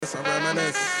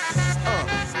Designers.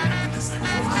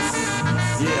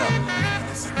 Yeah.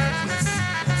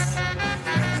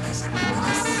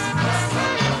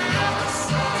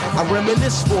 I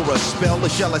reminisce for a spell, or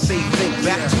shall I say think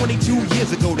back 22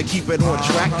 years ago to keep it on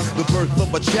track. The birth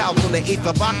of a child on the 8th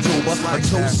of October. A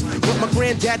toast, but my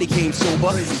granddaddy came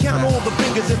sober. Count all the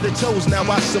fingers and the toes, now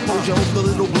I suppose you hope the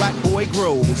little black boy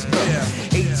grows.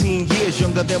 18 years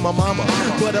younger than my mama,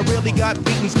 but I really got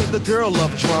beatings cause the girl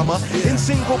loved drama. In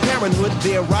single parenthood,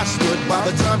 there I stood. By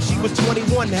the time she was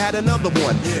 21, had another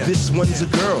one. This one's a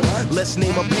girl, let's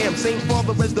name her Pam. Same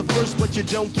father as the first, but you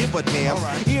don't give a damn.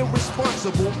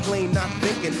 Irresponsible, plain not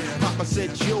thinking. Papa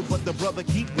said chill, but the brother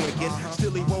keep winking.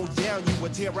 Still he won't down you or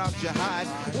tear out your hide.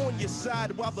 On your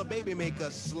side while the baby make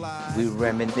a slide. We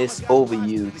reminisce over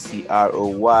you,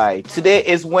 CROY. Today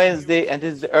is Wednesday, and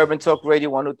this is the Urban Talk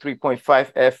Radio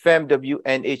 103.5 FM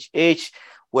WNHH,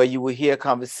 where you will hear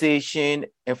conversation,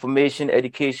 information,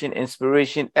 education,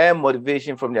 inspiration, and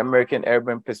motivation from the American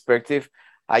urban perspective.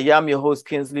 I am your host,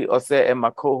 Kinsley Ose, and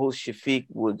my co-host, Shafiq,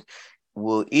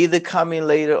 will either come in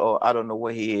later or I don't know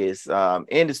where he is.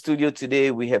 In the studio today,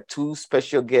 we have two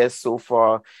special guests so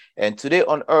far. And today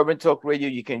on Urban Talk Radio,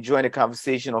 you can join the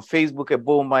conversation on Facebook at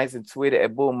Bold Minds and Twitter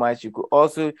at Bold Minds. You could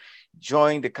also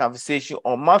join the conversation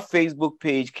on my Facebook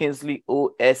page, Kinsley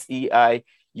OSEI.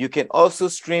 You can also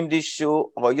stream this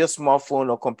show on your smartphone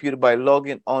or computer by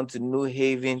logging on to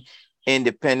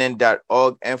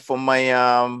newhavenindependent.org. And for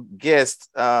my guest,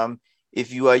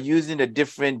 if you are using a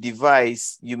different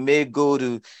device, you may go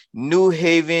to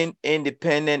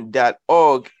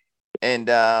newhavenindependent.org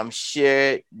and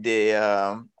share the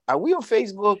are we on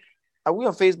Facebook? Are we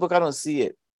on Facebook? I don't see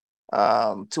it.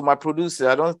 To my producer,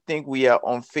 I don't think we are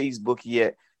on Facebook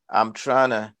yet. I'm trying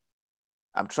to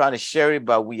share it,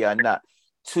 but we are not.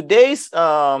 Today's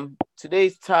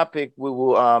topic, we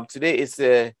will today is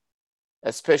a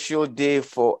special day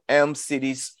for Elm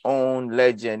City's own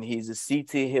legend. He's a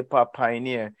city hip-hop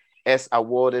pioneer, as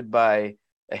awarded by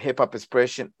a hip-hop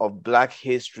expression of Black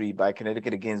history by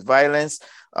Connecticut Against Violence.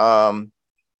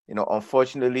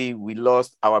 Unfortunately, we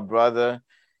lost our brother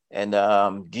and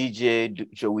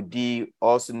DJ Joey D,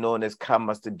 also known as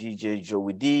Master DJ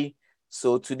Joey D.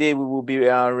 So today we will be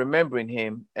remembering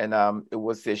him, and it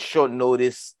was a short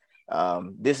notice.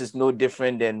 This is no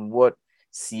different than what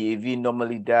CAV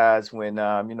normally does when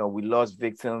we lost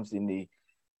victims in the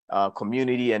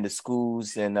community and the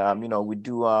schools, and we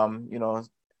do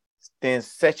things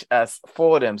such as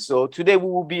for them. So today we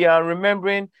will be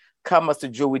remembering Master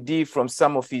Joey D from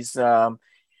some of his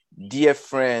dear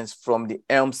friends from the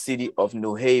Elm City of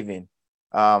New Haven.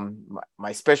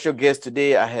 My special guest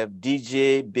today, I have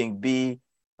DJ Bing B,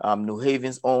 New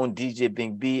Haven's own DJ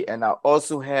Bing B, and I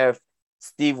also have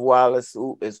Steve Wallace,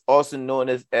 who is also known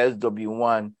as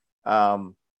SW1.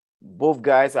 Both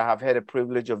guys I have had a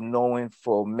privilege of knowing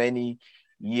for many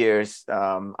years.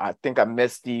 I think I met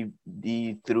Steve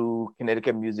D through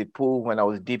Connecticut Music Pool when I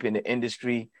was deep in the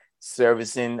industry,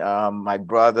 servicing my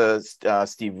brother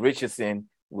Steve Richardson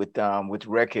with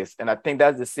records. And I think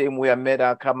that's the same way I met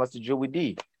Master Joey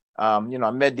D. I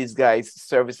met these guys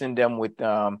servicing them with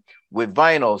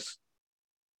vinyls.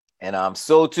 And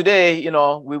so today,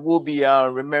 we will be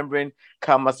remembering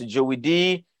Master Joey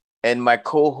D, and my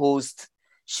co-host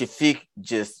Shafiq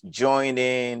just joined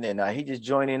in, and he just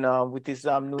joined in with his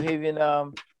New Haven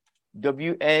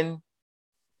WN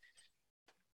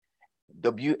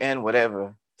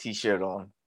whatever t-shirt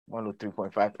on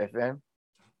 103.5 FM.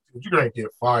 You're gonna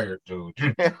get fired, dude.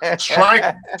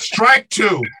 Strike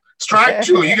two.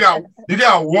 You got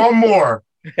one more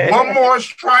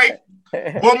strike.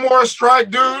 One more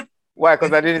strike, dude. Why?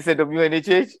 Because I didn't say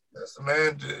WNHH? That's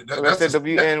the That's the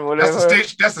WN, whatever.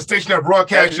 That's the station that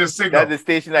broadcasts your signal. That's the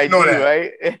station I do,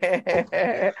 right?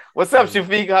 What's up,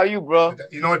 Shafiq? How you, bro?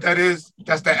 You know what that is?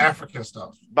 That's the African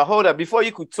stuff. But hold up, before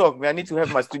you could talk, man, I need to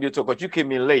have my studio talk, but you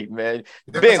came in late, man.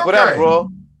 Yeah, Ben, what up, bro?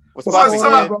 What's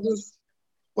up, brothers?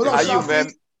 What up, How you,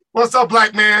 man? What's up,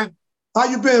 black man? How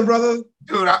you been, brother?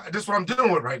 Dude, this is what I'm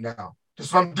dealing with right now. You're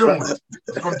trying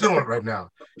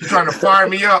to fire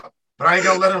me up, but I ain't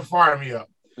gonna let him fire me up.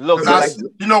 Look,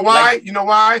 you know why?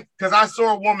 Because I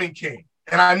saw a Woman King,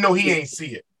 and I know he ain't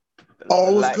see it.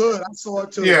 Oh, it was good. I saw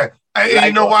it too. Yeah. And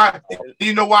you know why?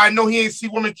 You know why I know he ain't see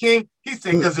Woman King? He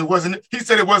said because it wasn't. He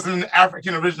said it wasn't an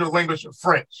African original language of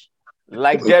French.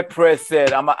 Like Dead Press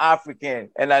said, I'm an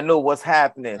African and I know what's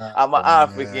happening. I'm an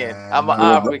African. I'm an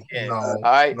African. All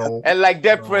right. And like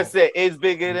Dead Press said, it's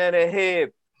bigger than a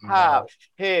hip. Hop,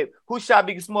 hip. Who shot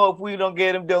Big Smoke? If we don't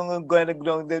get him,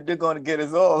 they're gonna get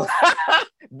us all.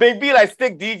 Big B like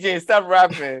stick DJ and stop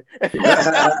rapping.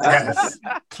 Yes,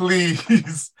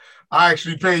 please. I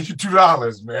actually paid you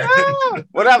 $2, man.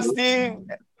 What up, Steve?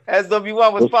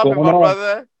 SW1 was popping, my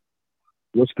brother.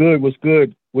 What's good? What's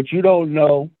good? What you don't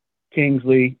know,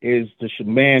 Kingsley, is the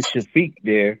man Shafiq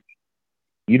there.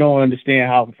 You don't understand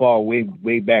how far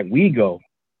way back we go.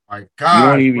 My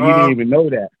God, you didn't even know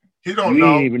that. He don't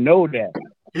know. Didn't even know that.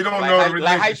 He don't know the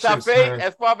like Heights of Faith,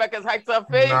 as far back as Heights of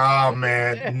Faith. Nah,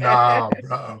 man, nah,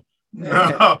 bro.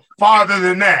 No, farther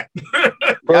than that.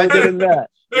 Further than that.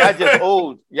 Y'all just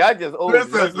old.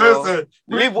 Listen.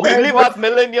 Leave us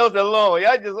millennials alone.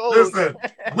 Y'all just old. Listen,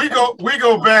 we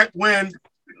go back when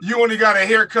you only got a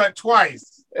haircut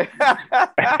twice. A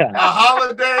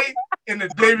holiday and the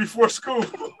day before school.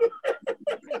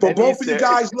 But both of you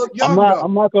guys look young.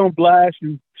 I'm not gonna blast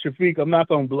you, Shafiq. I'm not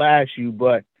gonna blast you,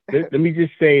 but let me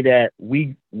just say that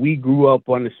we grew up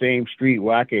on the same street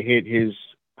where I could hit his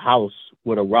house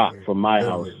with a rock from my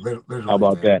house. How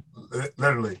about that?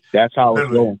 Literally. That's how it's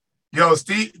going. Yo,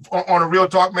 Steve, on a real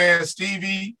talk, man,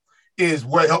 Stevie is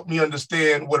what helped me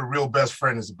understand what a real best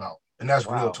friend is about. And that's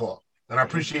real talk. And I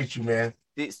appreciate you, man.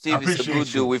 Steve is a good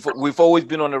dude. We've always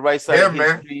been on the right side. Yeah,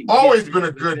 man. Always been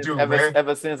a good dude, man.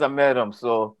 Ever since I met him.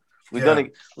 So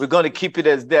we're gonna keep it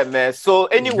as that, man. So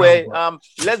anyway,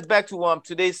 let's back to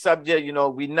today's subject. You know,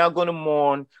 we're now gonna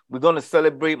mourn. We're gonna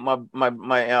celebrate my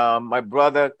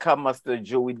brother, Cup Master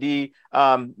Joey D.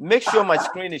 Make sure my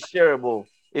screen is shareable.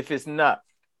 If it's not,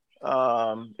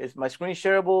 is my screen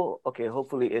shareable? Okay,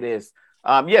 hopefully it is.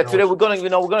 Today we're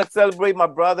gonna celebrate my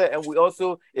brother, and we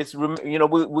also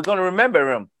we're gonna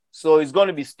remember him. So it's going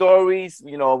to be stories.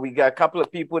 You know, we got a couple of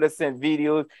people that sent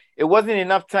videos. It wasn't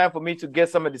enough time for me to get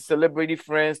some of the celebrity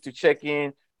friends to check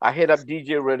in. I hit up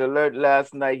DJ Red Alert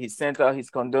last night. He sent out his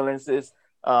condolences.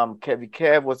 Kevin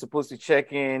Kev was supposed to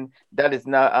check in. That is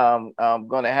not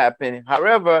going to happen.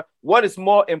 However, what is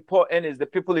more important is the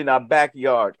people in our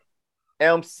backyard.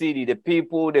 Elm City, the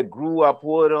people that grew up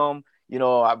with him. You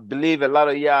know, I believe a lot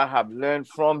of y'all have learned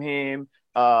from him.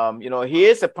 He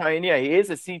is a pioneer. He is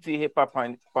a CT hip hop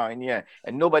pioneer,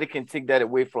 and nobody can take that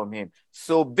away from him.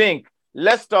 So, Bink,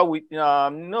 let's start with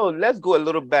let's go a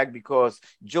little back because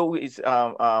Joe is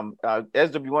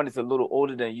SW1 is a little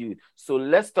older than you. So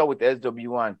let's start with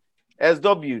SW1.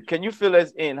 SW, can you fill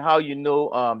us in how you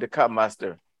know the Cup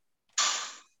Master?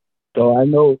 So I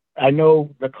know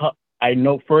the Cup. I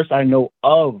know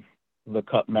of the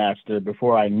Cup Master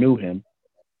before I knew him.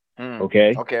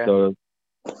 Okay. So.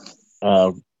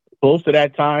 Close to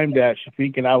that time that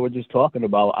Shafiq and I were just talking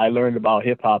about, I learned about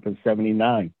hip hop in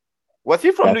 '79. Was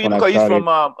he from New York? He's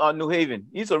from New Haven.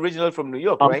 He's originally from New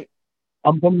York, right?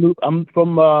 I'm from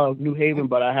New Haven,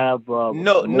 but I have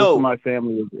most of my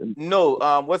family.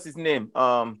 What's his name?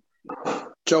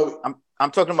 Joey.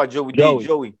 I'm talking about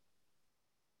Joey.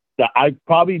 I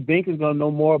probably Bink is gonna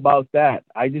know more about that.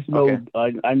 I just know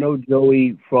I know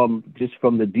Joey from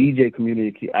the DJ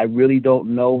community. I really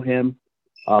don't know him.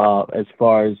 As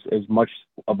far as much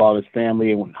about his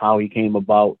family and how he came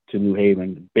about to New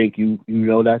Haven. Bink, you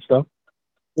know that stuff?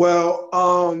 Well,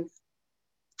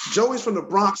 Joey's from the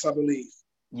Bronx, I believe.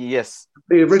 Yes.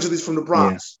 He originally is from the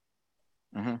Bronx.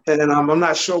 Yeah. Mm-hmm. And I'm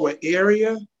not sure what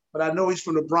area, but I know he's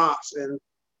from the Bronx. And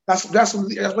that's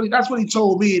what he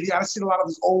told me. I've seen a lot of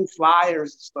his old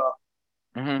flyers and stuff.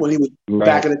 Mm-hmm. When he was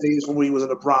back in the days when he was in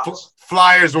the Bronx.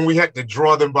 Flyers when we had to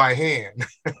draw them by hand.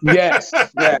 Yes.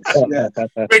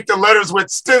 Make the letters with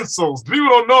stencils. People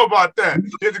don't know about that.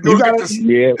 You had to go get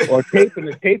the or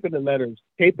taping the letters.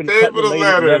 Taping the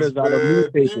letters out of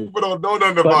newspapers. People don't know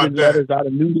nothing about that. Letters out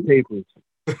of newspapers.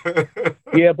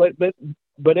 Yeah, but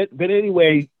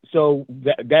anyway, so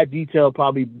that detail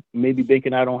probably maybe Bink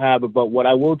and I don't have it, but what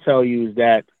I will tell you is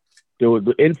that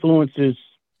the influences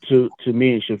to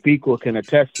me, and Shafiq can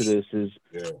attest to this, is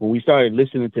when we started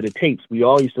listening to the tapes. We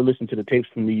all used to listen to the tapes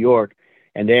from New York,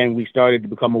 and then we started to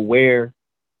become aware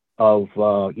of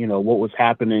what was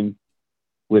happening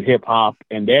with hip hop.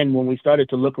 And then when we started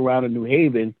to look around in New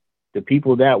Haven, the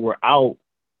people that were out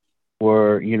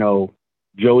were,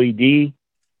 Joey D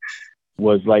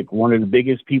was like one of the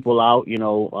biggest people out.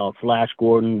 Flash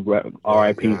Gordon,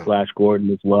 R.I.P. Flash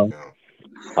Gordon as well.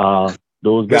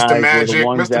 Those guys Mr. Magic, were the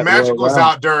ones Mr. Magic was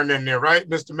out during in there, right?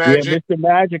 Mr. Magic. Yeah, Mr.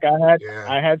 Magic.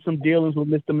 I had some dealings with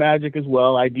Mr. Magic as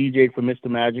well. I DJ'd for Mr.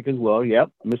 Magic as well.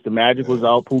 Yep, Mr. Magic was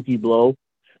out, Pookie Blow,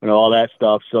 and all that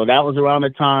stuff. So that was around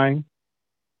the time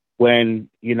when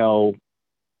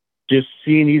just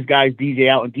seeing these guys DJ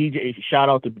out and DJ. Shout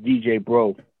out to DJ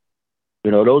Bro.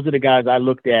 Those are the guys I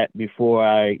looked at before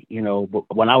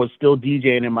when I was still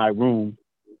DJing in my room,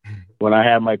 when I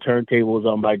had my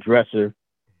turntables on my dresser.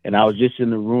 and I was just in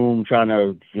the room trying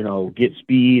to, you know, get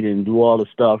speed and do all the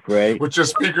stuff, right? With your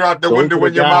speaker out the window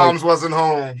when your mom's wasn't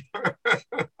home.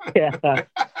 Yeah.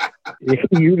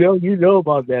 You know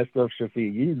about that stuff,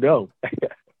 Shafiq. You know.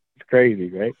 It's crazy,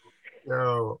 right?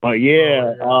 Yo. But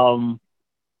yeah,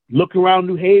 look around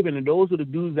New Haven, and those are the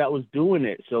dudes that was doing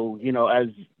it. So, you know, as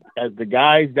the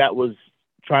guys that was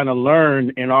trying to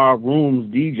learn in our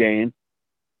rooms DJing,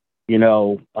 you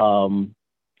know,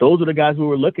 those are the guys we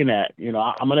were looking at. You know,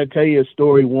 I'm going to tell you a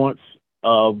story once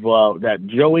of that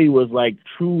Joey was like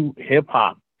true hip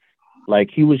hop. Like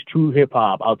he was true hip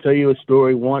hop. I'll tell you a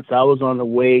story once. I was on the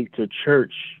way to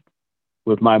church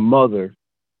with my mother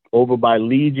over by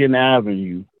Legion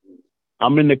Avenue.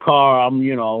 I'm in the car. I'm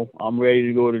ready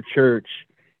to go to church.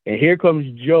 And here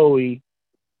comes Joey.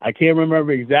 I can't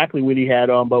remember exactly what he had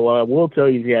on, but what I will tell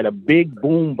you is he had a big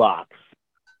boom box.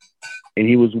 And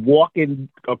he was walking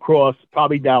across,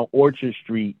 probably down Orchard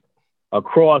Street,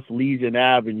 across Legion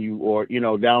Avenue, or, you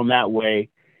know, down that way.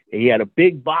 And he had a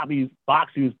big box. He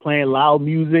was playing loud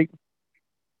music,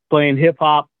 playing hip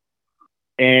hop.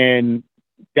 And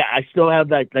I still have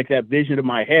that vision in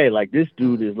my head. Like, this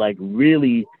dude is like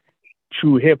really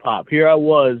true hip hop. Here I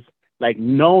was, like,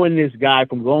 knowing this guy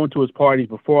from going to his parties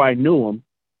before I knew him.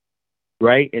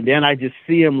 Right. And then I just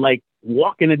see him like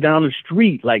walking it down the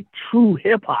street, like true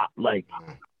hip hop. Like,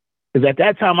 because at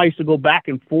that time I used to go back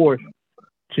and forth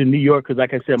to New York. Cause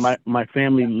like I said, a lot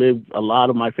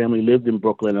of my family lived in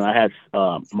Brooklyn, and I had,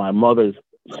 my mother's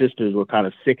sisters were kind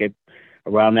of sick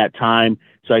around that time.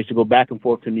 So I used to go back and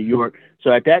forth to New York.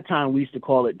 So at that time we used to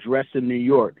call it Dress in New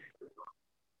York.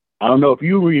 I don't know if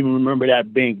you even remember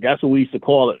that, Bink. That's what we used to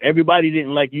call it. Everybody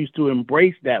used to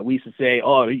embrace that. We used to say,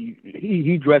 "Oh,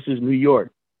 he dresses New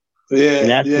York." Yeah, and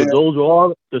those are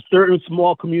all the certain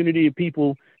small community of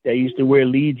people that used to wear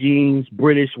Lee jeans,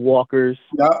 British Walkers,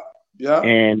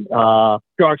 and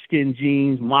shark skin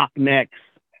jeans, mock necks,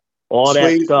 all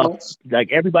that stuff.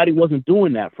 Like, everybody wasn't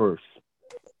doing that first.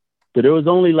 So there was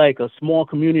only like a small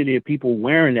community of people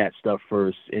wearing that stuff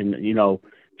first, and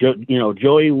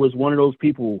Joey was one of those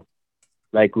people.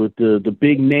 Like with the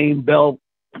big name belt,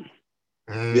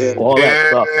 all that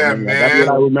stuff. Man. That's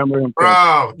what I remember him from.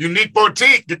 Bro, Unique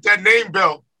Boutique, get that name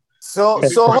belt. So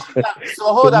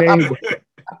hold up. I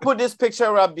put this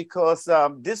picture up because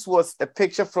this was a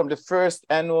picture from the first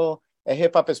annual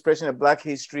Hip Hop Expression of Black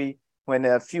History, when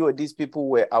a few of these people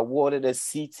were awarded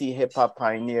as CT Hip Hop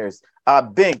Pioneers.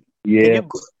 Bing, can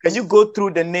you go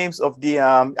through the names of the?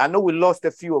 I know we lost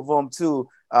a few of them too.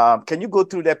 Can you go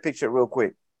through that picture real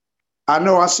quick? I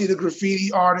know. I see the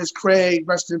graffiti artist Craig,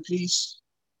 rest in peace.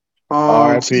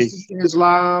 R.I.P.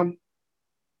 Islam.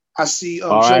 I see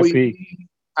Joey.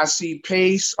 I see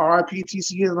Pace. R.I.P.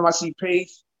 TC Islam. I see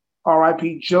Pace.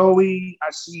 R.I.P. Joey. I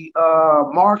see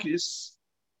Marcus.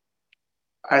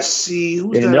 I see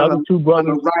who's that? The other two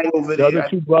brothers. Right over there.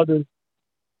 The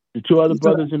two other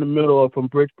brothers in the middle are from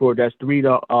Bridgeport. That's Three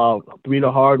the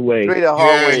Hardway.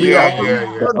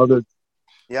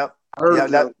 Yep.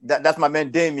 That's my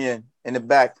man Damien in the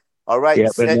back. All right. Yep,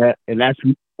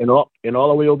 and all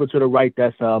the way over to the right,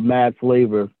 that's Mad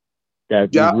Flavor.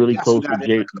 That's really close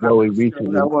to Joey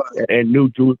recently. And new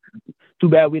Too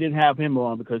bad we didn't have him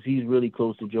on, because he's really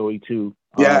close to Joey too.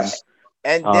 Yes.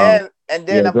 And then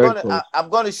I'm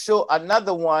gonna show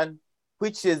another one,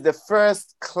 which is the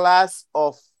first class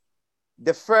of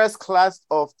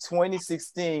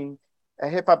 2016, a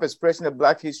Hip Hop Expression of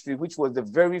Black History, which was the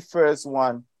very first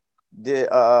one.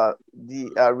 The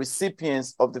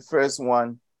recipients of the first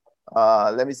one.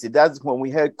 Let me see. That's when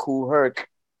we had Kool Herc.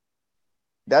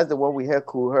 That's the one we had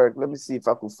Kool Herc. Let me see if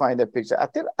I could find that picture. I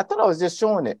thought I was just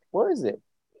showing it. Where is it?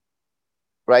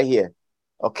 Right here.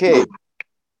 Okay.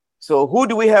 So who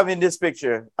do we have in this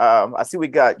picture? I see we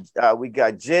got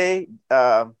Jay.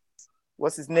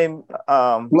 What's his name?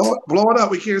 Blow it up.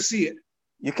 We can't see it.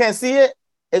 You can't see it?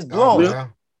 It's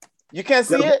blown. You can't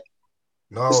see it?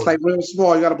 No. It's like real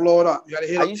small. You got to blow it up. You got to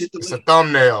hit It's a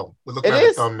thumbnail. We're looking at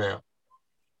a thumbnail.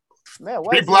 Man,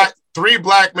 three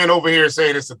black men over here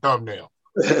saying it's a thumbnail.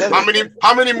 How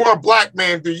many more black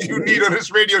men do you need on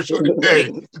this radio show today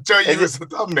to tell you it's a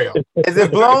thumbnail? Is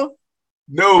it blown?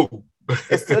 No.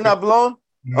 It's still not blown?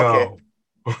 No.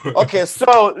 Okay,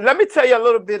 so let me tell you a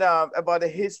little bit about the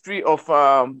history of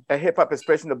a Hip Hop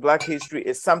Expression of Black History.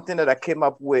 It's something that I came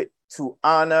up with to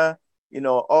honor,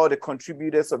 all the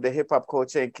contributors of the hip hop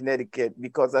culture in Connecticut,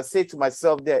 because I say to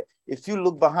myself that if you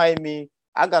look behind me,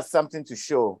 I got something to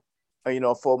show,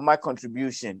 for my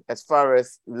contribution as far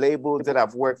as labels that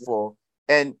I've worked for.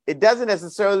 And it doesn't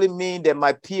necessarily mean that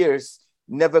my peers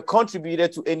never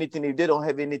contributed to anything if they don't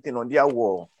have anything on their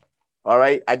wall. All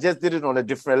right. I just did it on a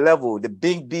different level. The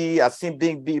Big B, I've seen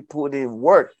Big B put in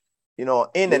work, you know,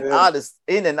 in and out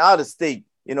of state.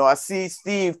 You know, I see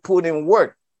Steve put in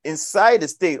work inside the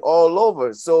state all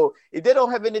over. So if they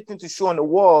don't have anything to show on the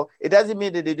wall, it doesn't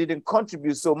mean that they didn't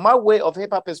contribute. So my way of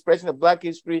hip-hop expression of Black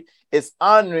history is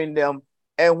honoring them.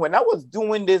 And when I was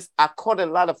doing this, I caught a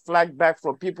lot of flack back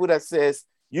from people that says,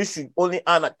 you should only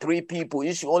honor 3 people.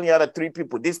 You should only honor 3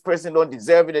 people. This person don't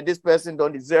deserve it, and this person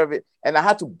don't deserve it. And I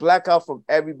had to black out from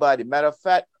everybody. Matter of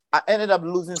fact, I ended up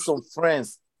losing some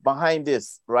friends behind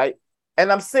this, right?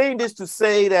 And I'm saying this to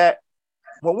say that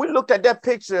when we looked at that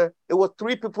picture, it was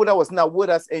 3 people that was not with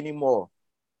us anymore.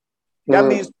 That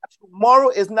means tomorrow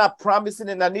is not promising,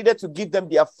 and I needed to give them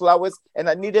their flowers, and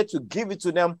I needed to give it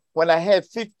to them when I had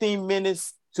 15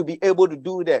 minutes to be able to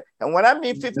do that. And when I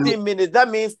mean 15 minutes, that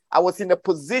means I was in a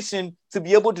position to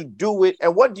be able to do it.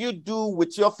 And what do you do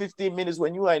with your 15 minutes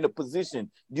when you are in a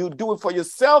position? Do you do it for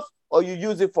yourself or you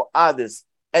use it for others?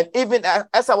 And even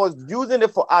as I was using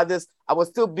it for others, I was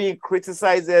still being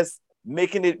criticized as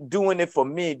doing it for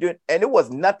me. And it was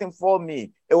nothing for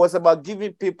me. It was about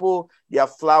giving people their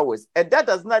flowers. And that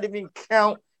does not even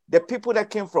count the people that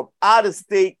came from out of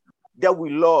state that we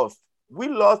lost. We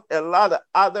lost a lot of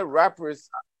other rappers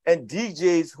and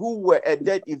DJs who were at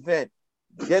that event.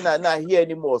 They're not here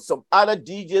anymore. Some other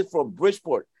DJs from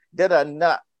Bridgeport that are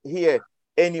not here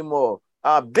anymore.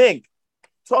 Bink,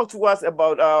 talk to us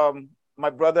about my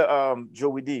brother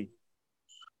Joey D.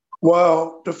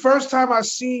 Well, the first time I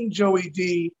seen Joey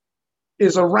D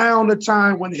is around the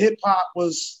time when hip hop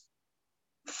was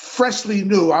freshly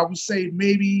new. I would say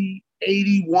maybe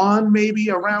 81, maybe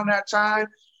around that time.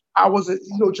 I was,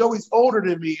 Joey's older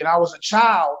than me, and I was a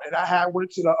child, and I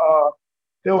went to the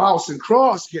Hill House and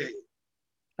Cross game.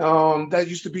 That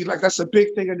used to be that's a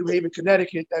big thing in New Haven,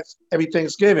 Connecticut. That's every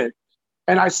Thanksgiving,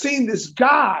 and I seen this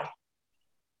guy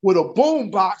with a boom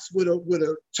box with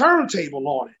a turntable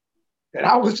on it, and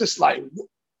I was just like,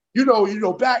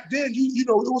 back then, it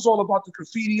was all about the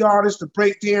graffiti artists, the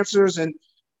break dancers, and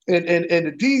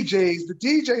the DJs. The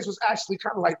DJs was actually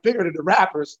kind of like bigger than the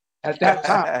rappers at that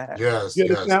time. Yes. You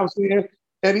understand what I'm saying?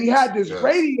 And he had this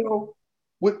radio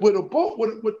with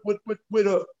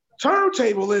a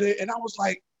turntable in it, and I was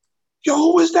like, "Yo,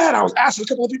 who is that?" I was asking a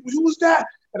couple of people, "Who was that?"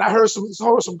 And I heard some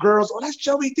girls, "Oh, that's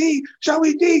Joey D,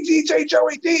 DJ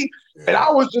Joey D." Yeah. And I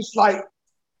was like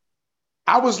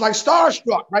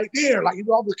starstruck right there, like I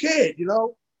was a kid,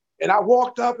 And I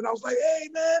walked up and I was like, "Hey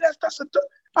man,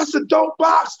 that's a dope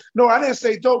box." No, I didn't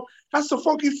say dope. That's a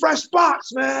Funky Fresh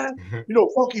box, man.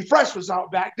 Funky Fresh was out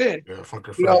back then. Yeah,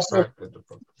 Funky Fresh.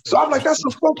 So I'm like, "That's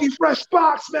a Funky Fresh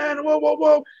box, man.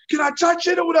 Whoa. Can I touch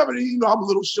it or whatever?" And, I'm a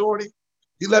little shorty.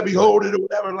 He let me hold it or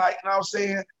whatever, like, you know what I'm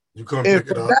saying? You couldn't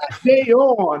pick it up. That day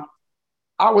on,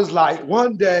 I was like,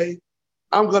 one day,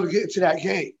 I'm going to get into that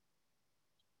game.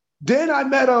 Then I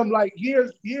met him like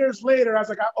years later. As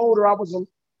I got older, I was a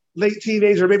late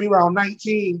teenager, maybe around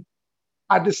 19.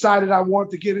 I decided I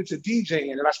wanted to get into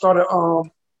DJing, and I started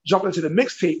jumping into the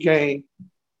mixtape game.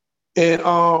 And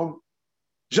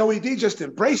Joey D just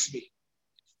embraced me,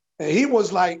 and he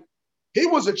was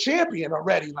a champion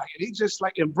already, and he just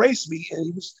embraced me.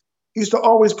 And he used to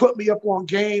always put me up on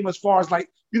game as far as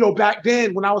back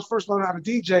then when I was first learning how to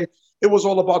DJ, it was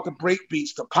all about the break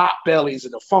beats, the pop bellies,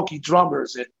 and the funky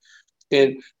drummers,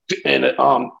 and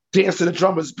dance to the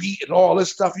drummer's beat and all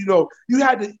this stuff. You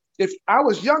had to. If I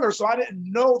was younger, so I didn't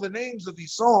know the names of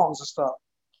these songs and stuff.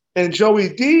 And Joey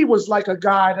D was like a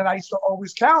guy that I used to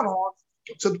always count on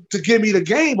to give me the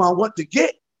game on what to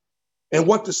get and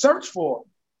what to search for.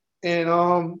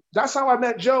 And that's how I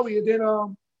met Joey. And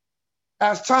then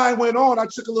as time went on, I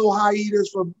took a little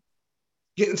hiatus from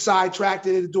getting sidetracked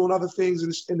and doing other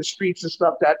things in the streets and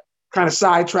stuff that kind of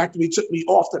sidetracked me, took me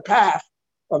off the path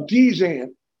of DJing.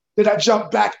 Then I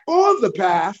jumped back on the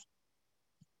path,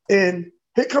 and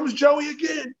here comes Joey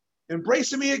again,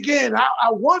 embracing me again.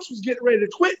 I once was getting ready to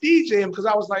quit DJing because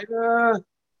I was like,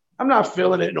 I'm not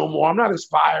feeling it no more. I'm not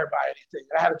inspired by anything.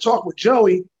 And I had a talk with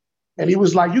Joey, and he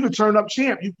was like, "You the turn-up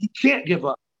champ. You can't give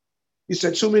up." He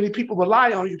said, "Too many people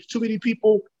rely on you. Too many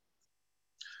people.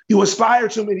 You inspire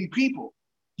too many people.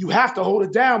 You have to hold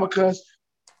it down because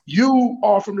you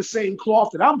are from the same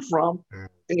cloth that I'm from,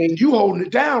 and you holding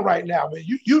it down right now, man.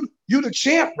 You the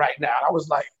champ right now." And I was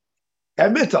like,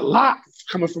 that meant a lot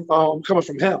coming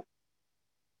from him.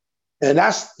 And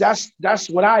that's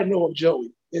what I know of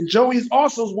Joey. And Joey's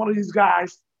also one of these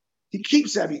guys. He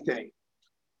keeps everything.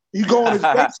 You go in his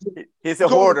basement. He's a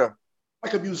hoarder.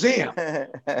 Like a museum.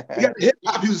 He got a hip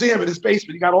hop museum in his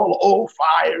basement. He got all the old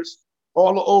fires,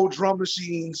 all the old drum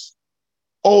machines,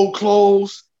 old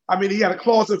clothes. I mean, he had a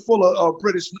closet full of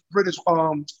British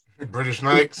British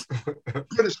Knights.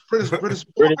 British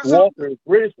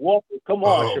Walkers. Come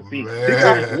on, Shafiq.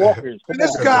 British Walkers.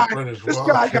 This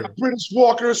guy got British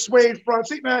Walkers, suede front.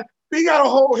 See, man, he got a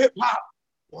whole hip hop.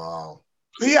 Wow.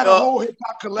 He had a whole hip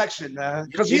hop collection, man.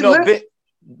 Because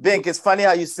Bink, it's funny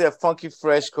how you said Funky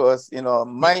Fresh, because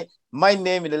my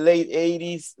name in the late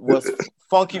 80s was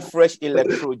Funky Fresh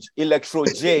Electro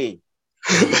J.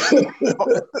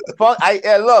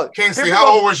 Look, Kingsley, how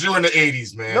old was you in the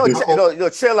 80s, man? No,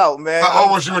 chill out, man. How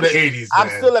old was you in the 80s, I'm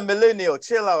still a millennial.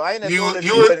 Chill out. I ain't as old as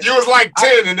you. You was like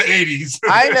 10 in the 80s.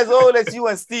 I ain't as old as you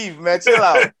and Steve, man. Chill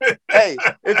out. Hey,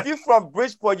 if you're from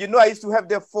Bridgeport, I used to have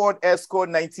their Ford Escort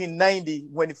 1990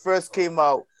 when it first came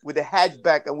out with a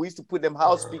hatchback, and we used to put them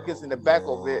house speakers in the back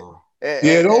of it.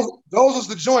 Those was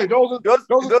the joint. Those are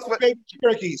the favorite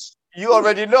Cherokees. You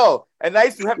already know. And I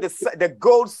used to have the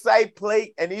gold side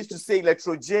plate, and it used to say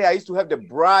Electro J. I used to have the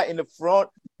bra in the front.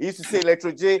 It used to say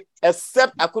Electro J,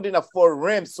 except I couldn't afford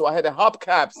rims, so I had the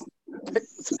hubcaps.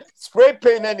 Spray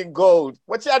painted in gold.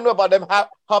 What y'all know about them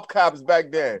hubcaps back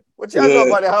then? What y'all know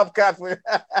about the hubcaps?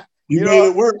 You made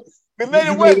it work. We made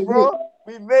it work, bro.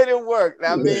 We made it work.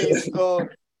 I mean, so...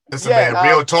 Listen, man,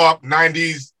 real talk,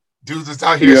 90s. Dudes is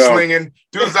out here slinging.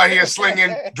 Dudes out here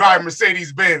slinging, driving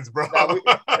Mercedes Benz, bro.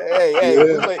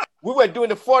 We were doing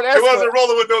the Ford Escort. It wasn't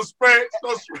rolling with those sprays.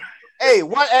 Hey,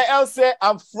 what else said?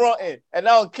 I'm fronting, and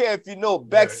I don't care if you know.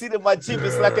 Backseat of my Jeep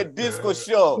is like a disco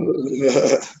show.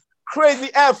 Crazy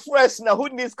air fresh now. Who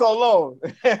needs cologne?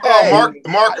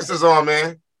 Marcus is on,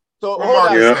 man. So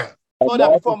hold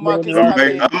on before Marcus comes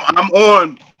in.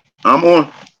 I'm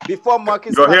on. Before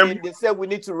Marcus comes in, they said we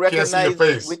need to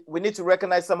recognize. We need to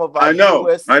recognize some of our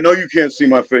viewers. I know you can't see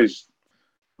my face.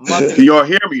 Marcus, can y'all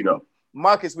hear me though?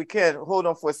 Marcus, we can. Hold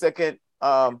on for a second.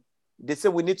 They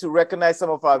said we need to recognize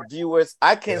some of our viewers.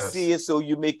 I can't see it, so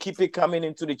you may keep it coming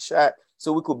into the chat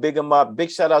so we could big them up. Big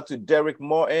shout out to Derek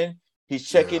Morton. He's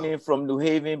checking in from New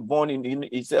Haven, born in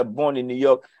New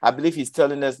York. I believe he's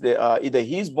telling us that either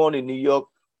he's born in New York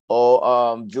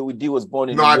or Joey D was born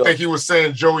in New York. No, I think he was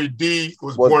saying Joey D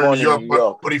was born in New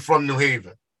York, but he's from New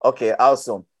Haven. Okay,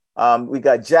 awesome. We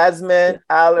got Jasmine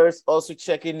Allers also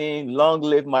checking in. Long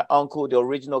live my uncle, the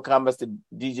original Master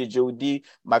DJ Joey D.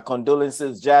 My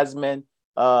condolences, Jasmine.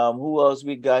 Who else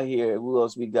we got here?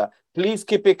 Please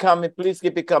keep it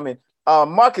coming.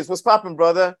 Marcus, what's popping,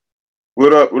 brother?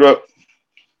 What up?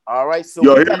 All right, so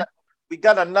we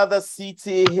got another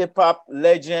CT hip hop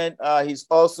legend. He's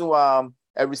also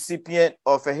a recipient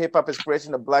of a hip hop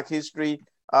expression of Black History.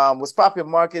 What's popping,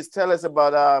 Marcus? Tell us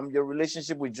about your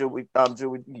relationship with Joey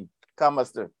D.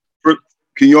 Master.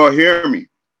 Can you all hear me?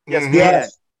 Yes,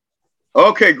 yes.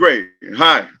 Okay, great.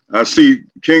 Hi, I see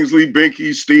Kingsley,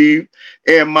 Binky, Steve,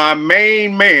 and my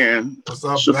main man. What's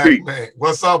up, Shafiq. Black man?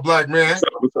 What's up, Black man?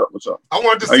 What's up? I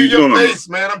wanted to see your face,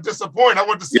 man. I'm disappointed. I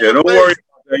want to see your face. Don't worry.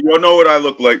 You all know what I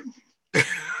look like.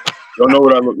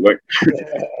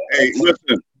 Hey,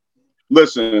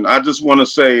 listen. I just want to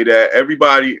say that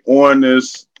everybody on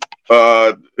this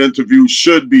interview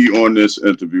should be on this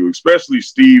interview, especially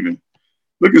Steven.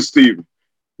 Look at Steven.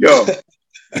 Yo.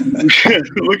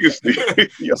 Look at Steve.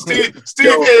 Yo. Steve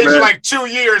aged man. Like 2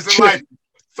 years and like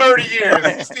 30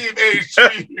 years. Steve aged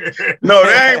 2 years. No,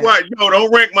 that ain't right. Yo,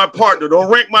 don't rank my partner. Don't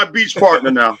rank my beach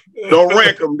partner now. Don't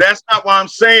rank him. That's not why I'm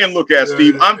saying look at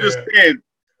Steve. I'm just saying,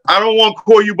 I don't want to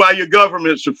call you by your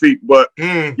government, Shafiq, but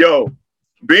yo,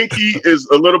 Binky is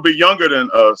a little bit younger than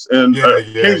us, and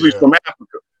Kingsley's from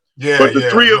Africa. But the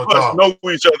three of us know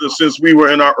each other since we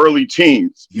were in our early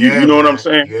teens. You know what I'm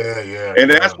saying? Yeah. And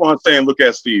that's why I'm saying, look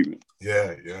at Steven.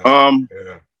 Yeah.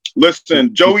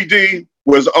 Listen, Joey D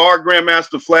was our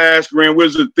Grandmaster Flash, Grand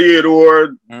Wizard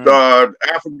Theodore,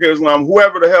 Africa Islam,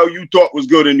 whoever the hell you thought was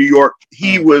good in New York.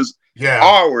 He was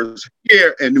ours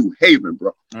here in New Haven,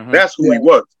 bro. That's who he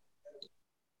was.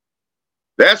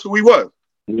 That's who he was.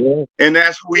 Yeah. And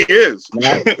that's who he is.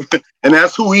 And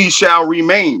that's who he shall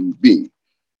remain being.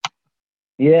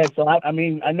 Yeah, so I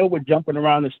mean, I know we're jumping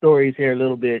around the stories here a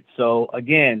little bit. So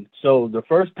again, the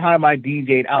first time I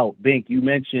DJ'd out, Bink, you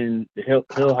mentioned the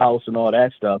Hill House and all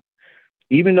that stuff.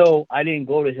 Even though I didn't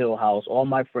go to Hill House, all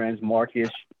my friends, Marcus,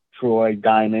 Troy,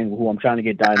 Diamond, who I'm trying to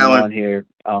get Diamond on here,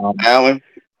 Alan,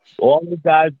 all the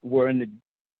guys were in the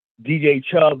DJ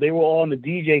Chubb. They were all in the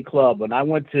DJ club, and I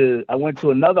went to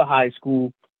another high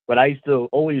school, but I used to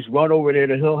always run over there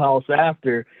to Hill House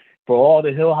after for all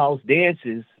the Hill House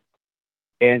dances.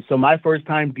 And so my first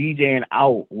time DJing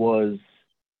out was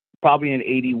probably in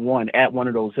 '81 at one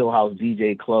of those Hill House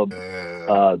DJ club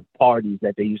parties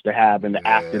that they used to have in the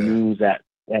afternoons at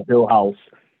Hill House.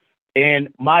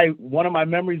 And one of my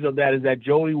memories of that is that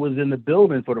Joey was in the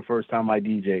building for the first time I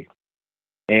DJ.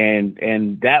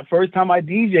 And that first time I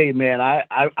DJ'd, man,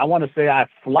 I want to say I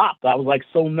flopped. I was like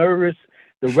so nervous.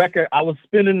 The record, I was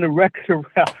spinning the record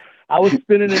around. I was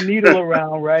spinning the needle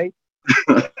around, right?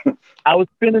 I was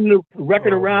spinning the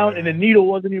record around, and the needle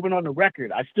wasn't even on the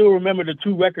record. I still remember the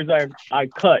 2 records I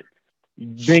cut.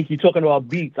 Bink, you talking about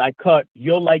beats? I cut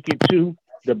 "You'll Like It Too,"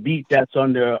 the beat that's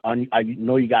on I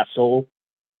Know You Got Soul.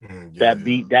 That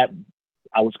beat, that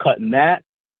I was cutting that.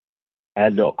 I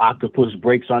had the Octopus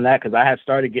breaks on that because I had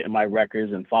started getting my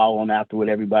records and following after what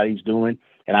everybody's doing,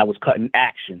 and I was cutting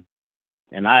Action.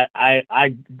 And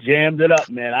I jammed it up,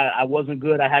 man. I wasn't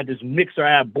good. I had this mixer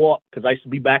I had bought because I used to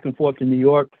be back and forth to New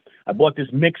York. I bought this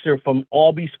mixer from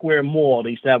Albee Square Mall.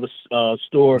 They used to have a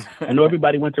store. I know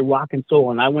everybody went to Rock and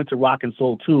Soul, and I went to Rock and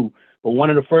Soul too. But one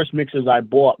of the first mixers I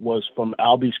bought was from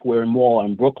Albee Square Mall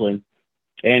in Brooklyn.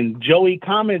 And Joey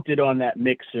commented on that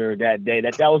mixer that day,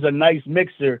 that was a nice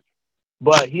mixer.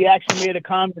 But he actually made a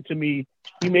comment to me.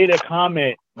 He made a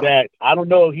comment that, I don't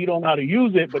know, he don't know how to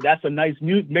use it, but that's a nice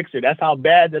mixer. That's how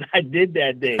bad that I did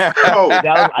that day.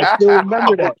 I still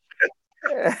remember that.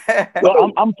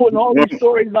 So I'm putting all these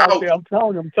stories out there. I'm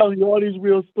telling you all these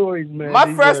real stories, man.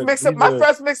 My first mixer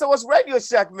was Radio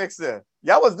Shack mixer.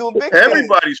 Y'all was doing big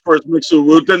Everybody's first mixer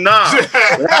was the Nas.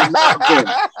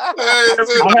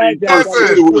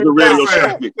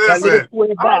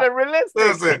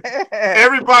 Listen,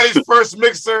 everybody's first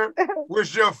mixer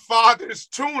was your father's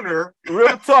tuner.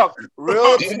 Real talk.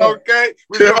 Okay?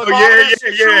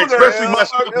 Yeah. Especially my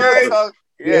okay?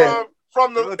 Yeah.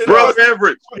 From the Brother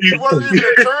Everett. It wasn't even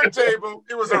a turntable,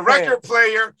 it was a record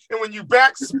player, and when you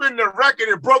backspin the record,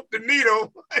 it broke the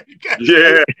needle.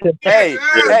 Hey,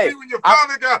 when your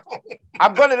father got home.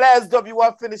 I'm gonna let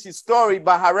SW1 finish his story,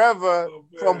 but however,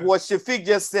 from what Shafiq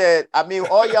just said, I mean,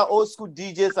 all y'all old school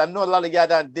DJs, I know a lot of y'all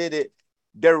done did it.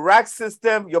 The rack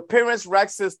system, your parents' rack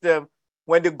system,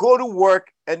 when they go to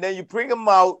work and then you bring them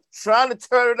out, trying to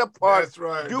turn it apart,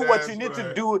 do what you need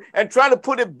to do, and trying to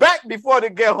put it back before they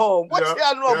get home. What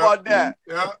y'all know about that?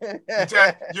 You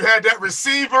had that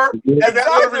receiver and that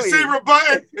little receiver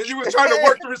button, and you was trying to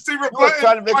work the receiver button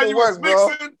trying to make while it you work,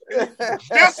 was mixing.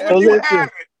 That's when you had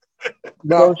it.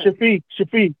 No, Shafiq,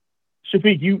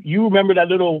 you remember that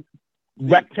little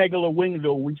rectangular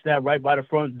window we used to have right by the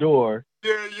front door?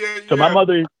 Yeah. So my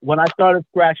mother, when I started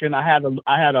scratching, I had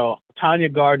a Tanya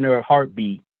Gardner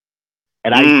heartbeat,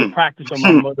 and I used to practice on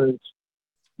my mother's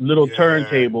little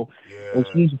turntable. And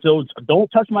she used to say, "Don't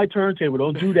touch my turntable,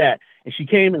 don't do that." And she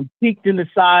came and peeked in the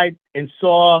side and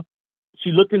saw.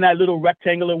 She looked in that little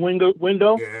rectangular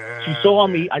window. She saw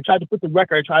me. I tried to put the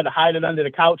record. I tried to hide it under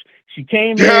the couch. She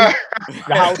came in the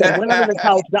house and went under the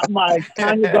couch, got my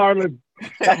Tanya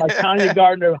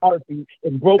Gardner heartbeat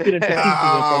and broke it into pieces in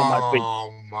front of my face.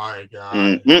 Oh my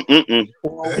God!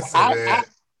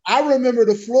 I remember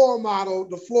the floor model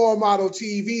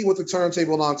TV with the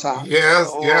turntable on top.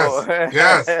 Yes.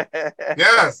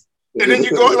 And then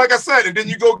you go, like I said, and then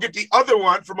you go get the other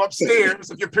one from upstairs.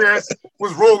 If your parents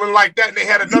was rolling like that and they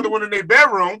had another one in their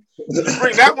bedroom, you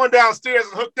bring that one downstairs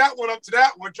and hook that one up to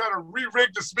that one, trying to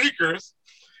re-rig the speakers.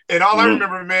 And all I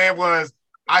remember, man, was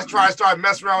I started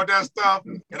messing around with that stuff,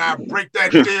 and I break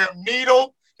that damn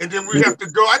needle. And then we'd have to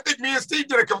go. I think me and Steve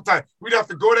did it a couple times. We'd have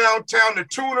to go downtown to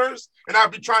Tuners, and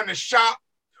I'd be trying to shop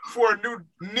for a new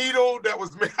needle that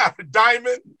was made out of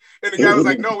diamond. And the guy was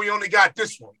like, "No, we only got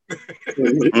this one."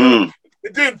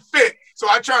 It didn't fit. So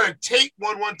I tried to tape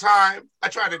one time. I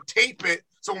tried to tape it.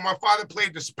 So when my father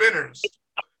played the spinners,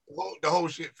 the whole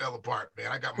shit fell apart,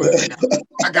 man. I got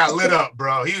lit up,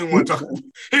 bro. He didn't want to talk.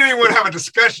 He didn't want to have a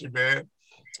discussion, man.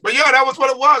 But yeah, that was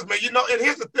what it was, man. You know, and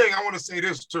here's the thing. I want to say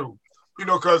this too. You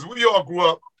know, because we all grew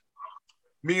up,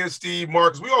 me and Steve,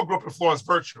 Marcus, we all grew up in Florence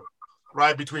Virtue,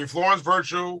 right? Between Florence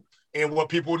Virtue and what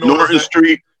people know Norton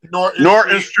Street.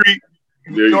 Norton Street.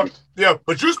 Yeah,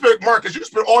 but you spent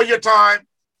all your time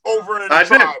over in the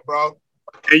tribe, bro.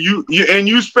 And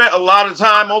you spent a lot of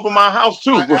time over my house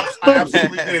too. I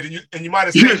absolutely did, and you might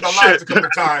have saved our lives a couple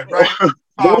of times, right?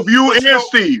 Both you and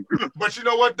Steve. But you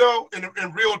know what though?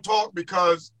 In real talk,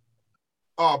 because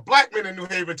black men in New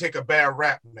Haven take a bad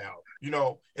rap now. You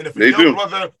know, and if a young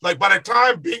brother, like by the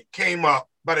time Bink came up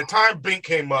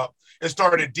and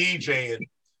started DJing,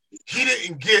 he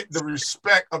didn't get the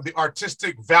respect of the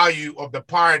artistic value of the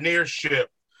pioneership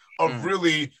of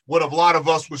really what a lot of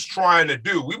us was trying to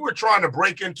do. We were trying to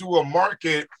break into a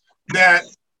market that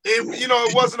it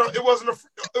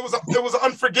was an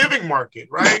unforgiving market,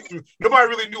 right? Nobody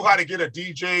really knew how to get a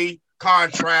DJ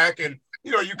contract and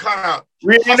you know, you kind of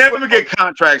we never get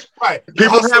contracts. Right.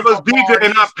 People have us DJ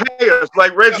and not pay us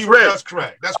like Reggie Red. That's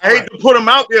correct. That's correct. I hate to put him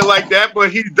out there like that,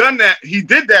 but he's done that. He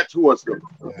did that to us, though.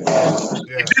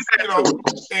 Yeah. You know,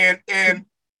 and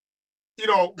you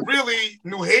know, really,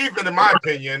 New Haven, in my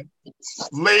opinion,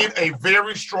 laid a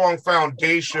very strong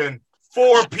foundation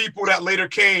for people that later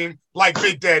came, like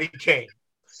Big Daddy Kane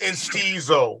and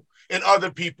Steezo and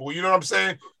other people. You know what I'm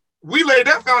saying? We laid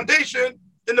that foundation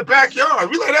in the backyard.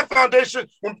 We laid that foundation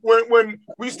when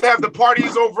we used to have the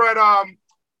parties over at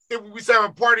we used to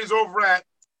have parties over at,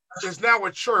 it's now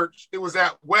a church. It was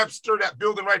at Webster, that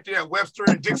building right there at Webster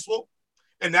in Dixville,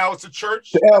 and now it's a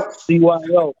church.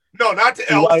 CYO. No, not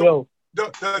the L.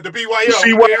 The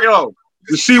BYO.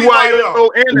 The CYO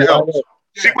and the Elks.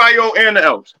 CYO and the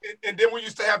Elks. And then we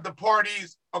used to have the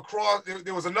parties across.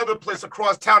 There was another place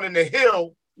across town in the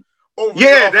hill. Over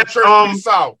that's Church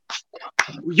South.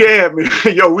 Yeah, man.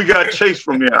 Yo, we got chased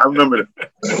from there. I remember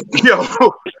that. Yo,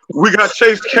 we got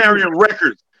chased carrying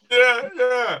records.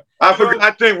 Yeah. I forgot.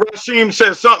 I think Rasheem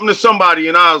said something to somebody,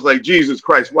 and I was like, "Jesus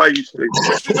Christ, why you say?"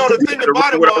 But you know, the thing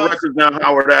about it was, records down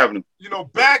Howard Avenue. You know,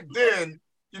 back then,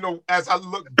 you know, as I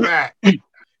look back, it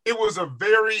was a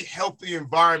very healthy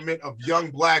environment of young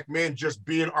black men just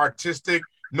being artistic,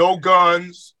 no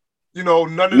guns, you know,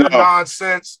 none of the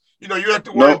nonsense. You know, you have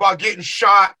to worry about getting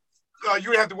shot.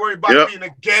 You have to worry about being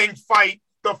a gang fight.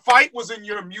 The fight was in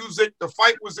your music. The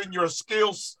fight was in your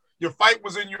skills. Your fight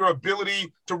was in your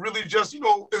ability to really just, you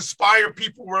know, inspire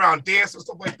people around dance and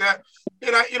stuff like that.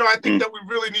 And I think that we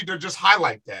really need to just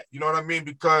highlight that. You know what I mean?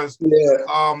 Because, you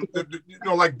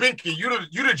know, like Binky, you're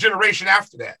the generation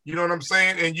after that. You know what I'm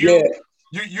saying? And you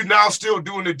now still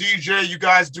doing the DJ. You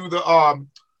guys do the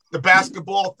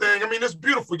basketball thing. I mean, it's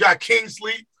beautiful. We got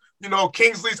Kingsley. You know,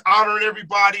 Kingsley's honoring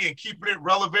everybody and keeping it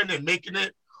relevant and making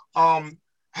it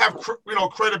have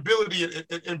credibility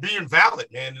and being valid,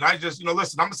 man. And I just, you know,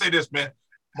 listen, I'm gonna say this, man.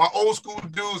 My old school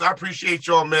dudes, I appreciate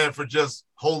y'all, man, for just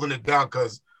holding it down,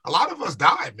 because a lot of us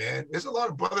died, man. There's a lot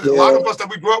of brothers, a lot of us that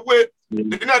we grew up with,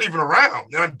 they're not even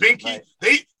around. And Binky,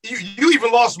 you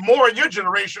even lost more in your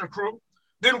generation crew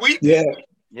than we did.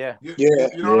 You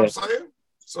know what I'm saying?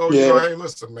 So, you know, hey,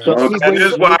 listen, man. That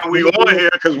is why we on here,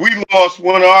 because we lost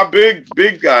one of our big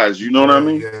guys. You know what I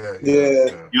mean? Yeah.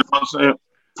 You know what I'm saying?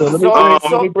 So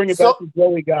let me bring it back to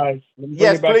Joey, guys.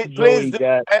 Yes, please.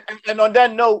 And on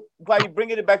that note, while you bring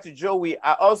it back to Joey,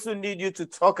 I also need you to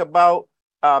talk about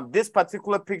this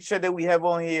particular picture that we have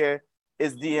on here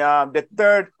is the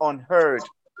third Unheard.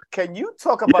 Can you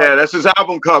talk about? Yeah, that's his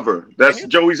album cover. That's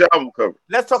Joey's album cover.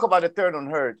 Let's talk about the third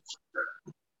Unheard.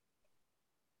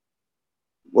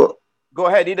 Well, go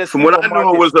ahead. From what I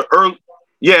know, it was the early.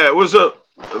 Yeah, it was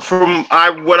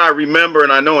what I remember,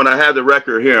 and I know, and I had the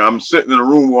record here. I'm sitting in a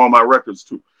room with all my records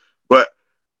too, but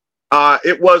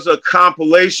it was a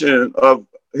compilation of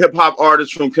hip hop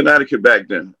artists from Connecticut back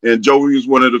then, and Joey was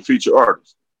one of the featured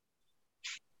artists.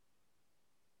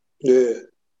 Yeah.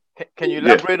 Can you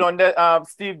elaborate on that,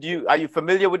 Steve? Are you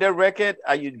familiar with that record?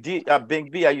 Are you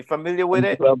Big B? Are you familiar with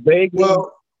it? I'm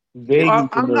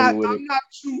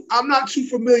not too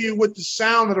familiar with the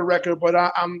sound of the record, but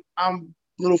I'm a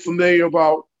little familiar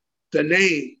about the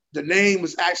name. The name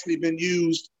has actually been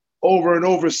used over and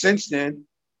over since then.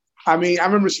 I mean, I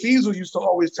remember Steezel used to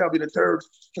always tell me the third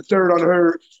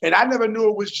Unheard, and I never knew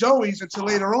it was Joey's until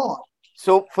later on.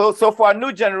 So for our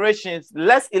new generations,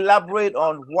 let's elaborate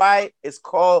on why it's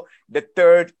called the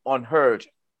third Unheard.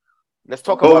 Let's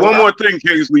talk about one more thing,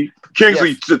 Kingsley.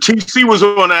 The TC was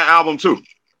on that album too.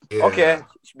 Yeah. Okay,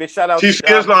 big shout out. TC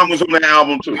Islam was on the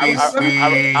album too. All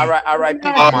right.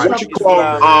 What you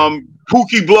call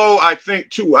Pookie Blow, I think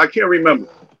too. I can't remember.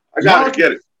 I gotta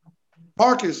get it.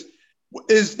 Marcus,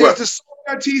 is the song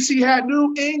that TC had,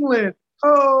 New England?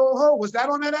 Oh, was that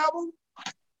on that album?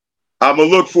 I'm gonna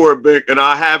look for it, Bink, and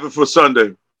I have it for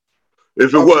Sunday.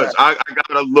 If it was, I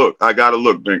gotta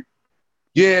look, Bink.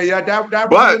 Yeah, that.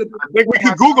 But I think we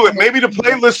could Google it. Maybe the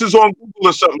playlist is on Google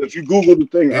or something. If you Google the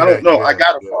thing, I don't know. I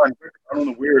gotta find it. I don't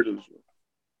know where it is.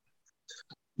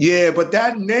 Yeah, but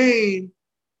that name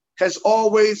has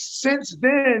always, since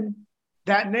then,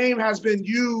 that name has been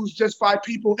used just by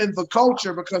people in the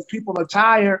culture because people are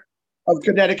tired of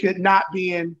Connecticut not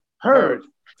being heard.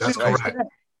 That's correct.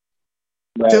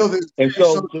 Right. And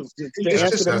so to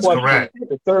answer the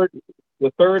question,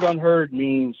 the third Unheard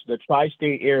means the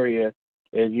tri-state area.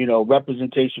 And, you know,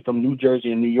 representation from New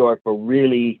Jersey and New York, but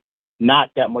really not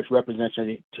that much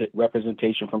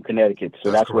representation from Connecticut.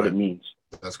 So that's what it means.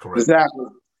 That's correct. Exactly.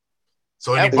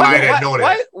 So anybody that know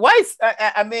that. Why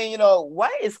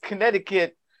is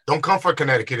Connecticut Don't come for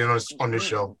Connecticut on this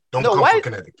show. Don't come for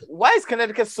Connecticut. Why is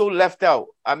Connecticut so left out?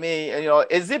 I mean,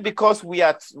 is it because we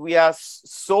are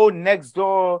so next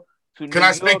door to New York? Can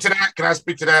I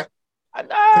speak to that?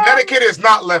 Connecticut is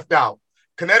not left out.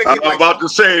 Connecticut. I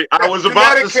was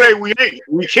about to say we ain't.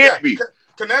 We can't be.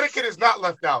 Connecticut is not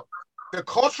left out. The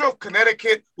culture of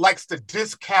Connecticut likes to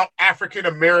discount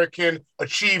African-American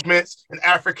achievements and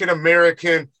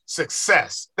African-American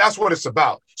success. That's what it's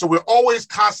about. So we're always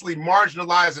constantly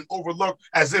marginalized and overlooked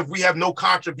as if we have no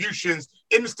contributions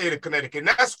in the state of Connecticut. And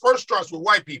that first starts with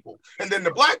white people. And then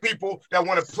the black people that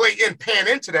want to pan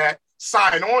into that,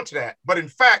 sign on to that. But in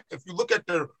fact, if you look at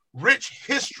the rich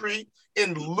history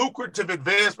in lucrative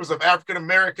advancements of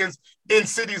African-Americans in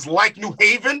cities like New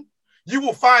Haven, you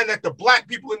will find that the black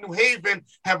people in New Haven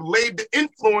have laid the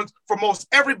influence for most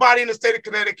everybody in the state of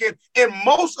Connecticut and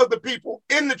most of the people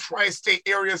in the tri-state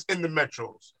areas in the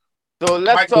metros. So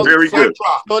let's talk. Very good.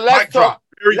 So let's talk.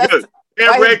 Very good.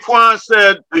 And Raekwon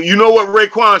said, you know what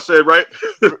Raekwon said, right?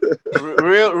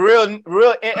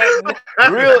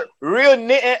 real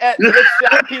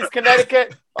piece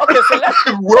Connecticut. Okay, so let's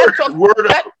talk about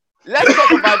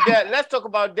that. Let's talk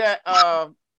about that.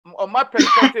 On my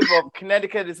perspective of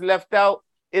Connecticut is left out.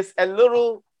 It's a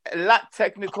lot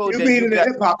technical. You mean in the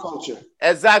hip hop culture?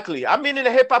 Exactly. I mean in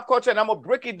the hip hop culture, and I'm gonna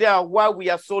break it down why we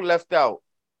are so left out.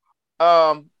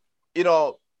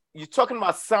 You're talking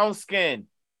about SoundScan.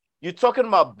 You're talking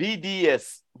about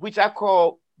BDS, which I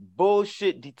call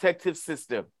bullshit detective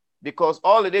system, because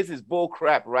all it is bull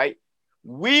crap, right?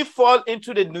 We fall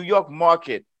into the New York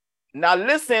market. Now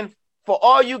listen, for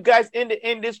all you guys in the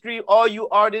industry, all you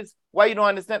artists, why you don't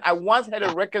understand? I once had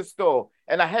a record store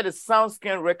and I had a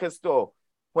SoundScan record store.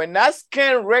 When I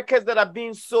scan records that are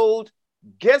being sold,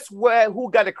 guess who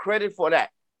got the credit for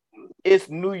that? It's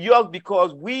New York,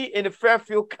 because we in the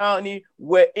Fairfield County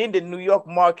were in the New York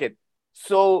market.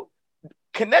 So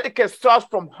Connecticut starts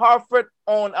from Hartford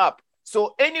on up.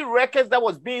 So any records that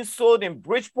was being sold in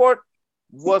Bridgeport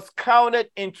was counted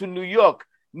into New York.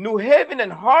 New Haven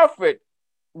and Hartford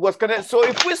was connected. So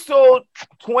if we sold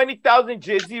 20,000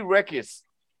 Jay-Z records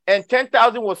and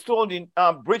 10,000 was sold in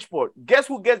Bridgeport, guess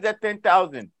who gets that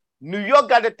 10,000? New York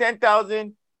got the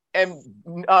 10,000 and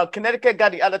Connecticut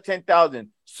got the other 10,000.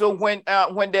 So when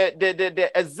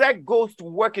the exec goes to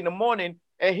work in the morning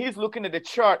and he's looking at the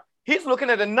chart, he's looking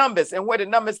at the numbers and where the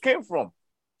numbers came from.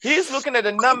 He's looking at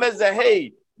the numbers that,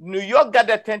 hey, New York got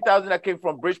that 10,000 that came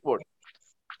from Bridgeport.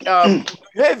 New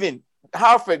Haven,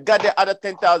 Hartford got the other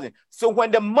 10,000. So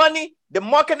when the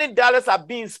marketing dollars are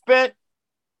being spent,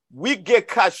 we get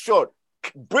cut short.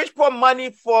 Bridgeport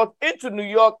money falls into New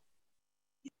York.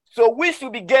 So we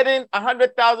should be getting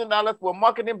 $100,000 for a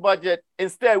marketing budget.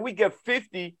 Instead, we get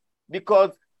 50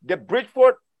 because the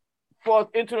Bridgeport falls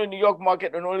into the New York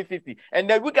market and only 50. And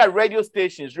then we got radio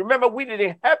stations. Remember, we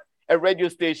didn't have a radio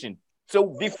station.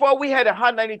 So before we had a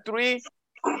Hot 93,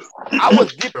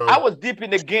 I was deep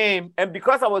in the game. And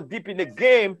because I was deep in the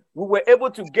game, we were able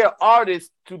to get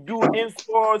artists to do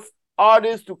in-stores,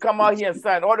 artists to come out here and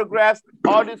sign autographs,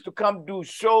 artists to come do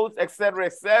shows, etc.,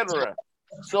 etc.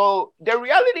 So the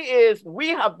reality is we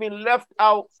have been left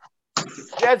out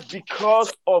just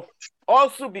because of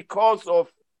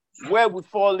where we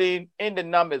fall in the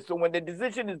numbers. So when the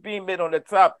decision is being made on the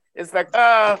top, it's like,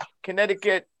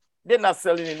 Connecticut, they're not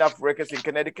selling enough records in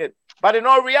Connecticut. But in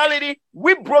all reality,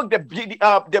 we broke the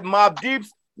Mobb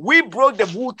Deeps, we broke the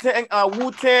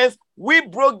Wu-Tangs, we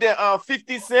broke the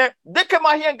 50 Cent. They came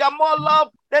out here and got more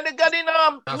love than they got in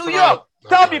New York.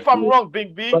 Tell me if I'm wrong,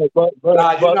 Big B. But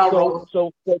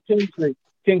Kingsley,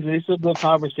 this is a good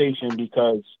conversation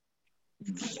because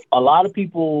a lot of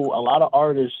people, a lot of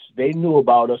artists, they knew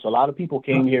about us. A lot of people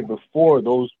came here before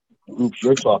those groups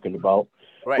you're talking about.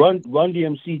 Right. Run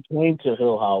DMC came to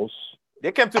Hill House.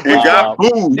 They came to Bridgeport. Got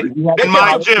booed in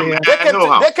my gym.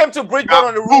 They came to Bridgeport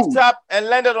on the rooftop and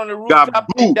landed on the rooftop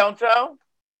in downtown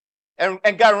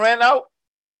and got ran out.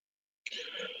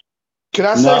 Can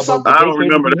I say something? I don't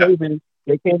remember that.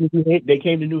 They came to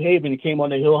New Haven and came on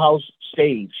the Hill House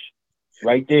stage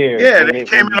right there. Yeah, they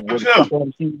came in the gym.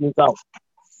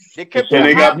 They came to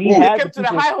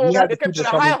the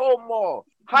High Home Mall.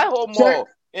 High Home Mall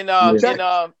in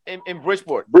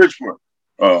Bridgeport.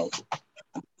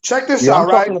 Check this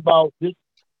out, right? About this.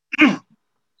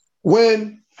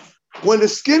 When the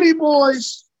Skinny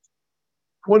Boys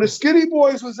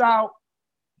was out,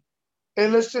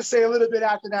 and let's just say a little bit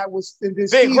after that was in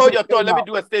this. Bing, hold your thought. Let me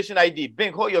do a station ID.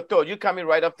 Bing, hold your thought. You coming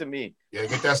right up to me. Yeah,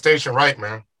 get that station right,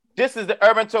 man. This is the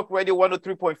Urban Talk Radio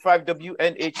 103.5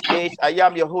 WNHH. I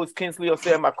am your host, Kingsley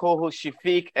Osei, my co-host,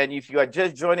 Shafiq. And if you are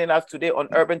just joining us today on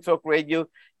Urban Talk Radio,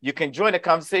 you can join the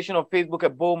conversation on Facebook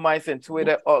at Bold Minds and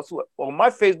Twitter. Also on my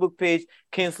Facebook page,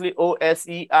 Kingsley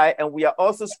OSEI. And we are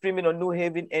also streaming on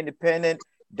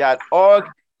NewHavenIndependent.org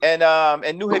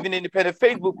and New Haven Independent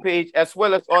Facebook page, as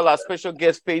well as all our special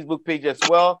guest Facebook page as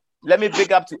well. Let me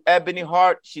big up to Ebony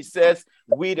Hart. She says,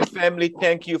 we the family,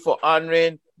 thank you for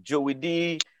honoring Joey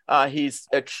D. He's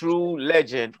a true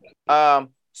legend.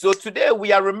 So today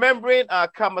we are remembering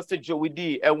Master Joey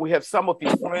D, and we have some of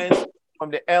his friends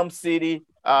from the Elm City.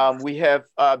 We have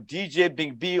DJ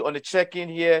Big B on the check-in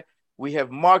here. We have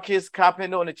Marcus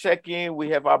Carpenter on the check-in. We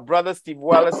have our brother Steve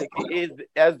Wallace, aka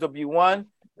SW1.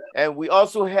 And we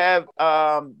also have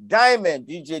Diamond,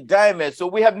 DJ Diamond. So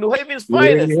we have New Haven's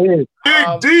finest. Big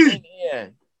D.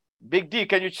 Big D,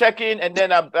 can you check in? And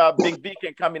then Big B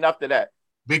can come in after that.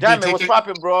 Big Diamond, D, what's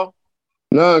popping, bro?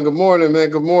 No, good morning, man.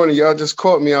 Good morning. Y'all just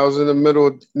caught me. I was in the middle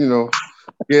of,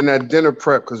 getting that dinner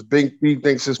prep because Big B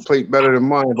thinks his plate better than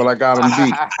mine, but I got him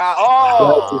beat.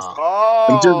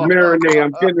 I'm just marinating.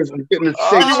 I'm getting the steak.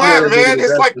 Where you at, man?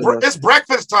 It's like it's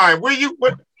breakfast time. Where you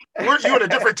in a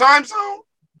different time zone?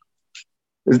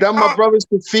 Is that my brother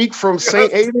Shafiq from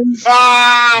St. Aidan's?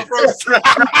 Oh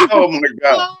my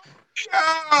God.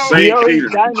 We already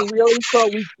thought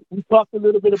we talked a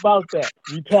little bit about that.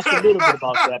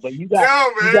 But you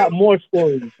got more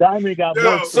stories. Diamond got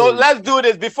more stories. So let's do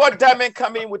this. Before Diamond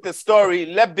come in with the story,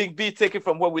 let Big B take it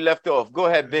from where we left off. Go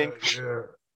ahead, Big. Well, I mean,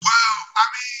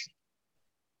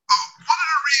 one of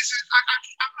the reasons I'm not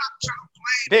trying to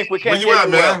blame. Bink, we can't hear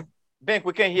you well. Bink,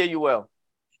 we can't hear you well.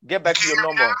 Get back to your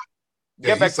normal.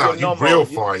 Get back to your normal. Real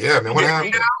far, man. What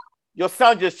happened? Your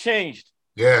sound just changed.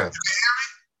 Yeah.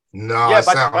 No,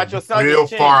 yeah, but your sound real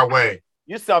far away.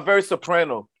 You sound very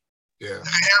soprano. Yeah. Can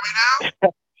you hear me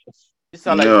now? You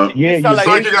sound like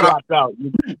you got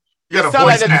a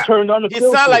voice app. Turned on the You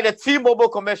sound like a T-Mobile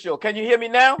commercial. Can you hear me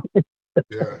now? Yeah.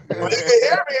 Well, you can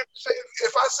hear me.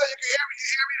 If I say you can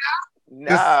hear me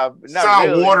now? Nah, sound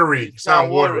really. Watery.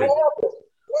 Sound watery.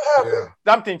 What happened? Yeah.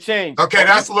 Something changed. Okay,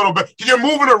 that's a little bit. You're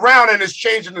moving around and it's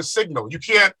changing the signal. You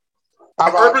can't.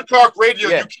 Urban Talk Radio,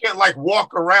 you can't like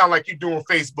walk around like you do on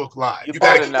Facebook Live. You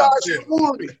gotta now.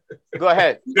 Go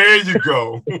ahead. There you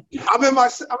go. I'm in my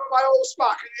old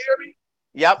spot. Can you hear me?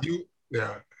 Yep.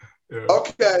 Yeah.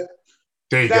 Okay.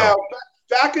 There you now, go.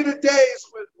 Back in the days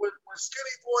when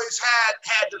Skinny Boys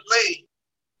had the lane,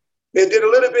 and then a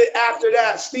little bit after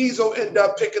that, Steezo ended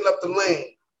up picking up the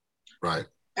lane. Right.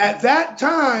 At that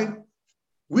time,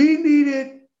 we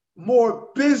needed more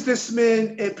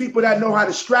businessmen and people that know how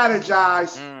to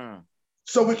strategize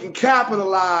so we can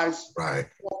capitalize on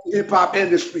the hip-hop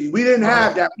industry. We didn't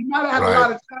have that. We might have had a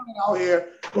lot of talent out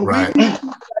here, but we needed people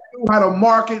that knew how to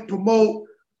market, promote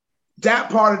that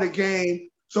part of the game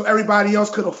so everybody else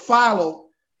could have followed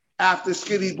after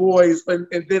Skinny Boys and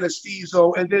then a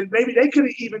Steezo. And then maybe they could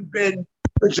have even been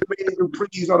the Jermaine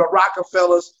Dupri's or the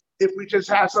Rockefellers if we just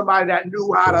had somebody that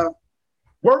knew how to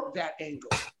work that angle.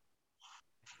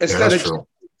 Instead of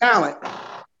talent.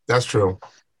 That's true.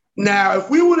 Now, if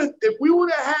we would have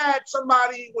had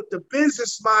somebody with the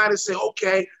business mind and say,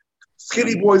 okay,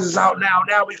 Skinny Boys is out now.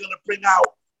 Now we're gonna bring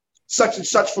out such and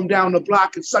such from down the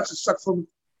block and such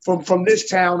from this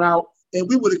town out, and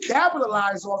we would have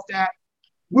capitalized off that.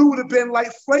 We would have been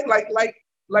like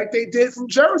they did from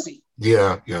Jersey.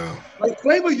 Yeah. Like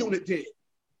Flavor Unit did.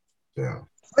 Yeah.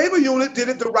 Flavor Unit did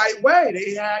it the right way.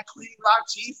 They had Queen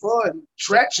Latifah and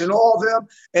Tretch and all of them,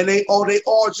 and they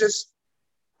all just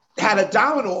had a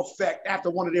domino effect after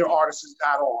one of their artists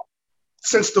got on.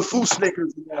 Since the Foo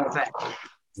Snickers and all that.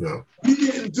 Yeah. We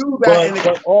didn't do that.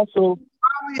 But also,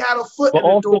 we had a foot in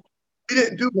the door. We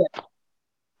didn't do that.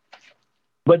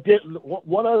 But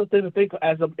one other thing to think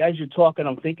as you're talking,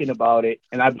 I'm thinking about it,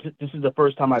 and this is the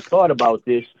first time I thought about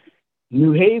this.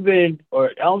 New Haven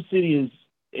or Elm City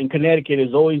in Connecticut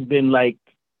has always been like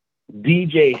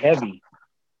DJ heavy.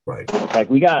 Right. Like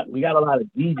we got a lot of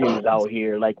DJs out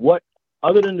here. Like what,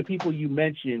 other than the people you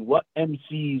mentioned, what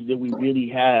MCs did we really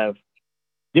have?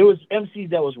 There was MCs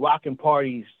that was rocking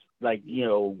parties like,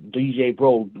 DJ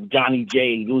Bro, Johnny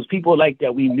J. There was people like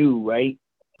that we knew, right?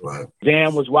 Right.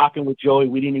 Zam was rocking with Joey.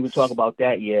 We didn't even talk about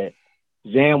that yet.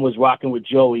 Zam was rocking with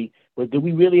Joey. But did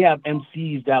we really have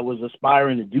MCs that was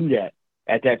aspiring to do that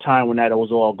at that time when that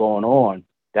was all going on?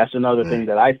 That's another thing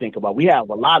that I think about. We have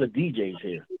a lot of DJs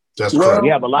here. That's true. We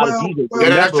have a lot of DJs. Yeah,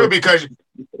 that's true because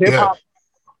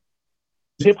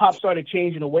hip-hop started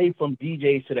changing away from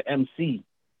DJs to the MC.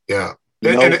 Yeah.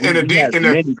 And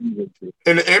the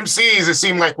MCs, it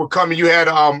seemed like were coming. You had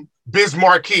Biz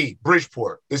Marquee,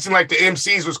 Bridgeport. It seemed like the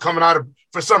MCs was coming out of,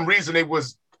 for some reason,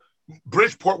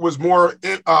 Bridgeport was more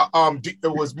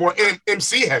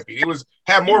MC heavy. It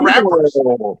had more rappers.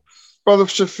 Brother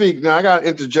Shafiq, now I gotta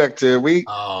interject here. We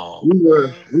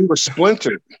were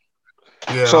splintered.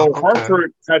 Yeah, so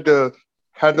Hartford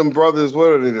had them brothers, what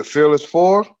are they, the Fearless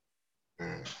Four?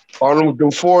 All them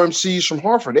four MCs from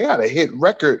Hartford, they had a hit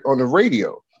record on the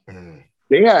radio.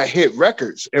 They had hit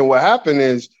records. And what happened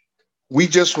is we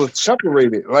just was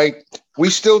separated. Like,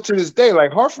 we still to this day,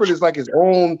 like Hartford is like its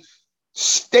own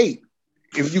state.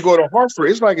 If you go to Hartford,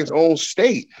 it's like its own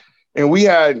state. And we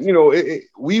had,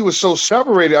 we were so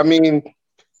separated. I mean,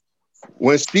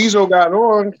 when Steezo got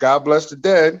on, God bless the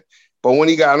dead, but when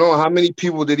he got on, how many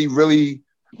people did he really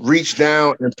reach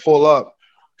down and pull up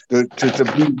to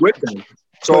be with them?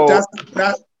 So that's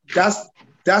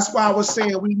why I was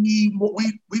saying we need more.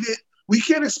 We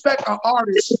can't expect an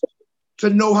artist to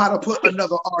know how to put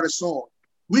another artist on.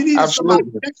 We need somebody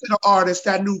next to the artist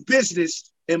that knew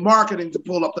business and marketing to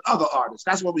pull up the other artists.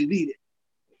 That's what we needed.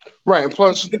 Right, and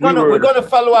plus we're gonna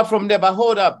follow up from there. But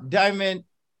hold up, Diamond,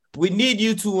 we need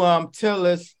you to tell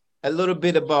us a little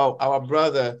bit about our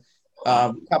brother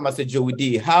Kamasi Joey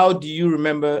D. How do you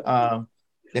remember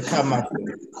the Kamasi?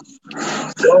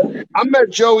 Well, I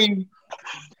met Joey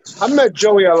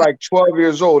at like 12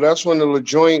 years old. That's when the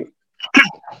LeJoint,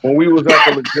 when we was at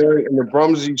the LeJoint in the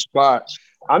Brumsey spot.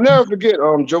 I'll never forget.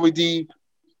 Joey D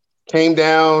came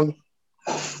down.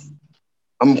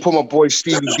 I'm gonna put my boy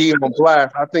Stevie D on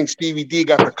blast. I think Stevie D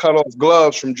got the cut off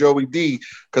gloves from Joey D,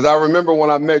 because I remember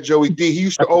when I met Joey D, he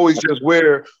used to always just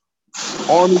wear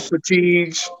army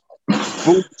fatigues,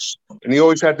 boots, and he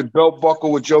always had the belt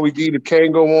buckle with Joey D, the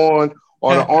Kango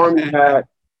on an army hat.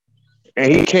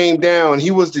 And he came down.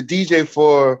 He was the DJ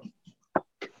for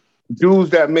dudes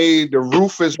that made the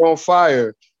Roof Is on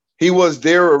Fire. He was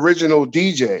their original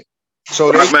DJ.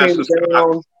 So they came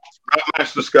down.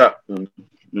 Master Scott.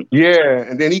 Yeah,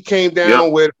 and then he came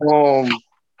down with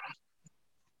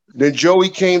then Joey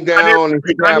came down and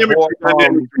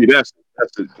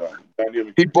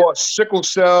he bought Sickle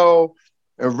Cell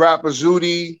and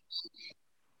Rapazootie.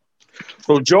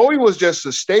 So Joey was just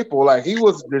a staple. Like, he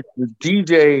was the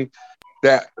DJ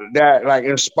that like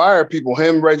inspired people.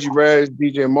 Him, Reggie Reg,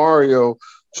 DJ Mario.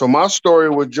 So my story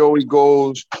with Joey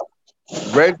goes,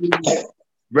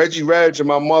 Reggie Reg and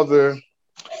my mother,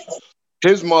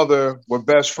 his mother, were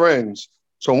best friends.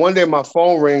 So one day my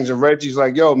phone rings and Reggie's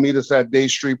like, yo, meet us at Day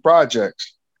Street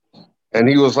Projects. And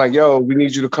he was like, yo, we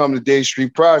need you to come to Day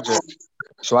Street Projects.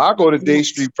 So I go to Day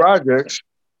Street Projects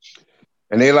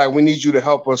and they like, we need you to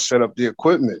help us set up the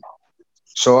equipment.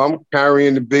 So I'm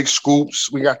carrying the big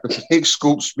scoops. We got the big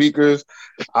scoop speakers.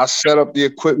 I set up the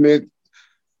equipment.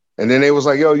 And then they was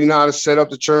like, yo, you know how to set up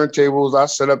the turntables? I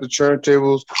set up the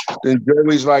turntables. Then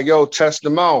Joey's like, yo, test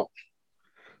them out.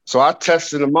 So I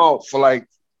tested them out for like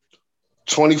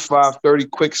 25, 30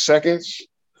 quick seconds.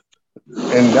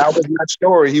 And that was my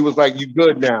story. He was like, you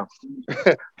good now.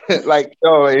 Like,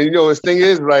 his thing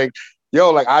is like,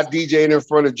 like I DJ'd in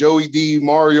front of Joey D,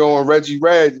 Mario, and Reggie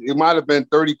Reg. It might have been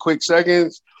 30 quick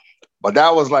seconds, but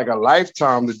that was like a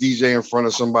lifetime to DJ in front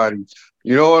of somebody.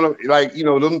 You know what I'm like,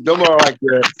 them are like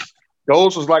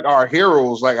those was like our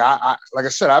heroes. Like I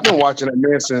said, I've been watching that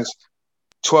man since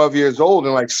 12 years old,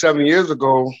 and like 7 years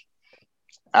ago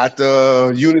at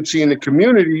the Unity in the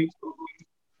Community,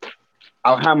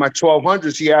 I had my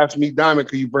 1200s. He asked me, Diamond,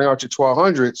 could you bring out your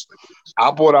 1200s? I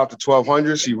brought out the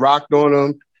 1200s. He rocked on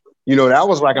them. That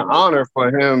was like an honor for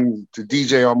him to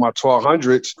DJ on my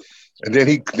 1200s. And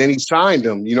then he signed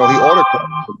them. He ordered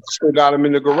them. Still got them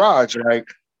in the garage.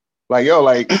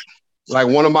 Like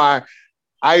one of my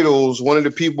idols, one of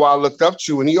the people I looked up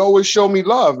to, and he always showed me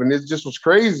love. And it just was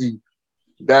crazy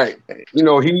that,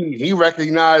 he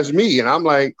recognized me. And I'm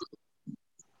like,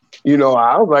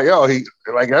 I was like, yo,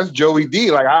 that's Joey D.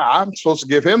 Like, I'm supposed to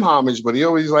give him homage, but he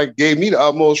always like gave me the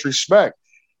utmost respect.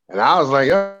 And I was like,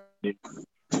 yo.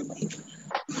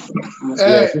 Just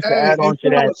to add on to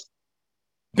that.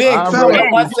 Big, hold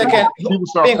on 1 second.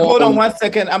 Big, hold on 1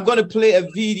 second. I'm going to play a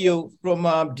video from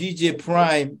DJ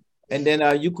Prime, and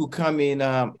then you could come in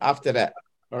after that.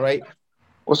 All right?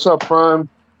 What's up, Prime?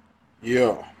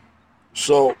 Yeah.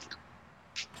 So,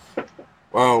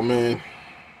 wow, man.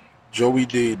 Joey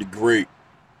D, the great,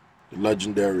 the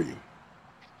legendary.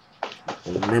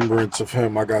 In remembrance of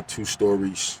him, I got two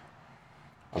stories.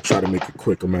 I'll try to make it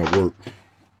quick. I'm at work.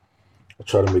 I'll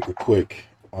try to make it quick.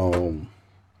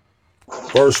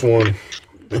 First one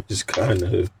is kind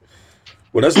of,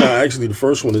 well, that's not actually, the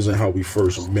first one isn't how we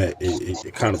first met.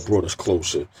 It kind of brought us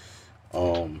closer.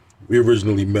 We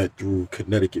originally met through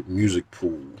Connecticut Music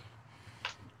Pool.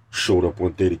 Showed up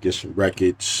one day to get some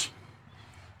records.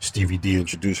 Stevie D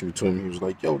introduced me to him. He was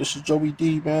like, yo, this is Joey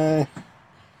D, man.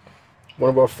 One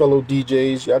of our fellow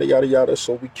DJs, yada, yada, yada.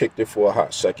 So we kicked it for a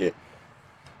hot second.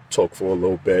 Talked for a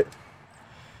little bit.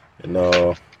 And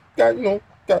got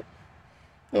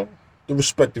the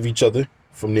respect of each other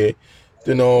from there.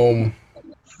 Then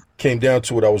came down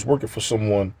to it. I was working for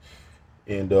someone,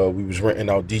 and we was renting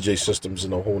out DJ systems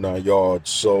in the whole 9 yards.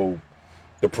 So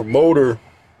the promoter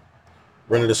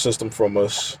rented a system from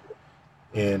us,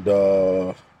 and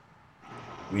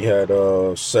we had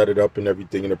set it up and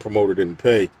everything, and the promoter didn't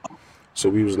pay. So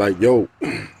we was like, yo,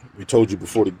 we told you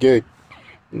before the gig,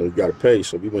 you got to pay.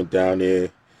 So we went down there.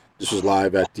 This was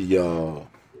live at the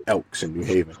Elks in New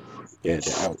Haven. Yeah,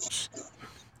 the Elks.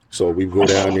 So we go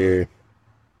down there,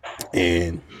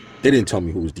 and they didn't tell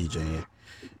me who was DJing.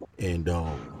 And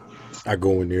I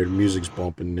go in there, the music's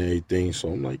bumping and everything. So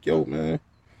I'm like, yo, man.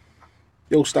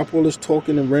 Yo, stop all this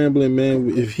talking and rambling,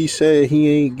 man. If he said he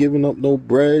ain't giving up no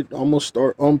bread, I'm going to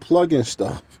start unplugging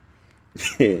stuff.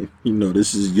 And,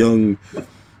 this is young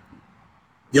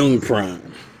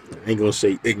Prime. I ain't going to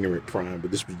say ignorant Prime, but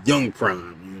this was young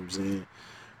Prime. You know what I'm saying?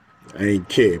 I ain't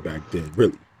care back then,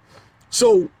 really.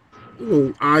 So,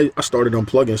 I started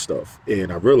unplugging stuff,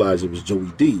 and I realized it was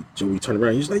Joey D. Joey turned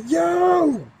around. He's like,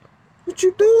 yo, what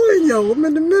you doing, yo? I'm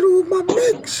in the middle of my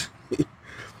mix.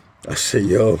 I said,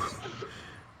 yo,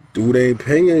 dude ain't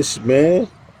paying us, man.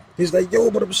 He's like,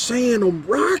 yo, but I'm saying I'm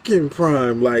rocking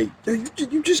Prime. Like, yo,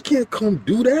 you just can't come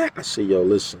do that. I said, yo,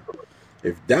 listen,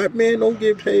 if that man don't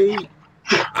get paid,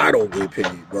 I don't get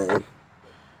paid, bro.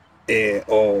 And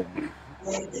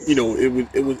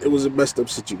it was a messed up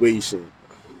situation.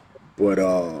 But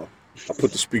I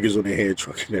put the speakers on the hand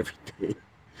truck and everything.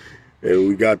 And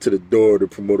we got to the door, the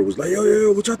promoter was like,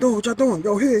 yo, what y'all doing?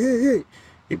 Yo, here.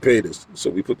 He paid us. So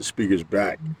we put the speakers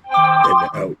back in the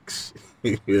Elks.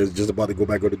 He was just about to go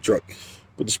back on the truck.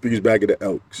 Put the speakers back in the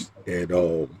Elks. And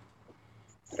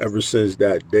ever since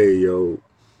that day, yo,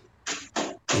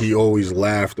 he always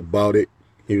laughed about it.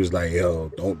 He was like, yo,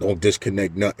 don't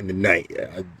disconnect nothing tonight.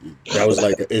 That was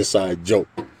like an inside joke.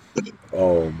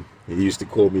 He used to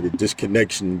call me the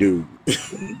disconnection dude.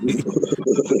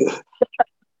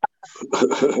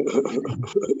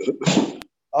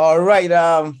 All right.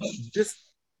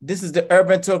 This is the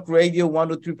Urban Talk Radio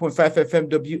 103.5 FM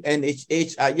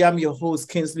WNHH. I am your host,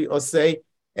 Kingsley Osei.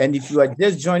 And if you are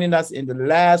just joining us in the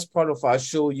last part of our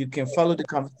show, you can follow the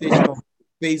conversation on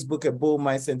Facebook at Bold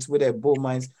Minds and Twitter at Bold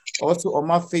Minds. Also on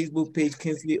my Facebook page,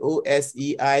 Kingsley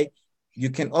OSEI. You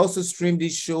can also stream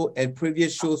this show and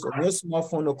previous shows on your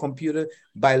smartphone or computer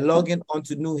by logging on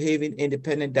to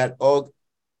newhavenindependent.org.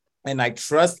 And I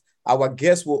trust our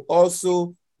guests will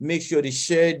also make sure to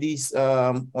share these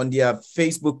on their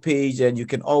Facebook page, and you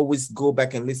can always go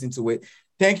back and listen to it.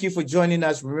 Thank you for joining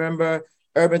us. Remember,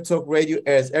 Urban Talk Radio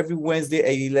airs every Wednesday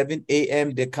at 11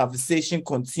 a.m. The conversation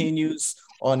continues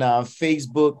on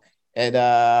Facebook.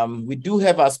 And we do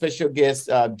have our special guest,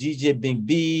 DJ Bing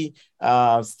B,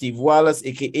 Steve Wallace,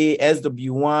 a.k.a.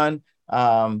 SW1.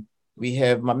 We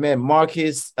have my man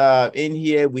Marcus in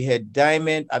here. We had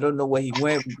Diamond. I don't know where he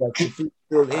went. We got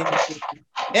still in.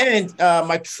 And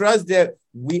I trust that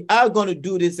we are going to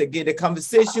do this again. The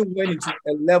conversation went into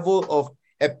a level of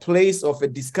a place of a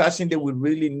discussion that we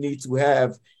really need to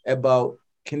have about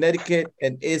Connecticut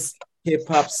and its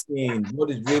hip-hop scene, what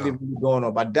is really going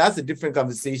on. But that's a different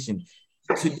conversation.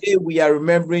 Today, we are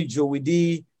remembering Joey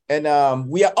D. And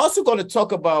we are also going to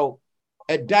talk about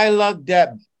a dialogue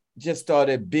that just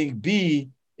started. Big B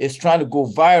is trying to go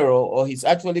viral, or he's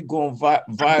actually going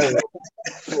viral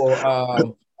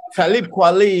for Talib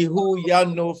Kweli, who y'all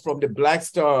know from the Black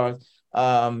Stars.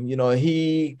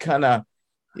 He kind of,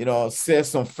 says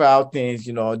some foul things,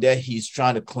 that he's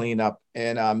trying to clean up.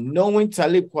 And knowing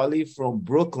Talib Kweli from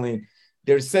Brooklyn,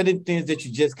 there's certain things that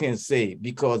you just can't say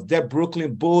because that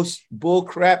Brooklyn bull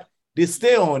crap, they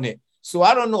stay on it. So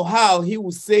I don't know how he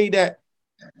would say that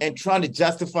and trying to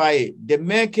justify it. The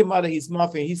man came out of his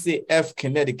mouth and he said F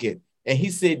Connecticut. And he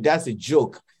said that's a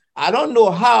joke. I don't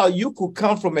know how you could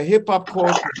come from a hip-hop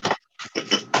culture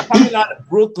coming out of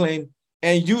Brooklyn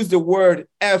and use the word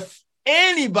F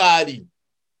anybody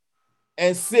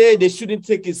and say they shouldn't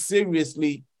take it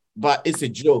seriously, but it's a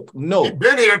joke. No. He's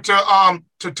been here to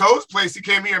Toe's place. He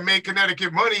came here and made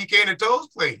Connecticut money. He came to Toe's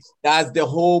place. That's the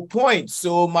whole point.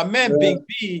 So my man Big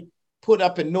B put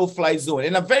up a no-fly zone.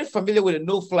 And I'm very familiar with a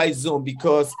no-fly zone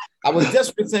because I was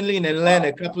just recently in Atlanta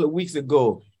a couple of weeks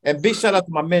ago. And big shout out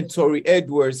to my man, Tori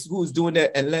Edwards, who's doing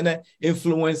that Atlanta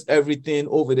Influence everything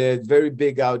over there. It's very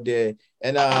big out there.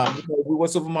 And we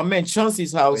was over my man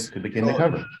Chauncey's house. To begin the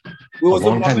cover. a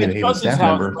longtime New Haven staff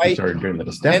member who started during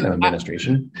the Stefano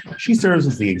administration. She serves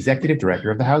as the executive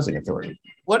director of the Housing Authority.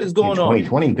 What is going on? In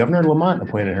 2020, Governor Lamont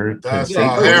appointed her to the state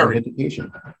board of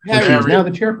education, where she is now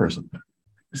the chairperson.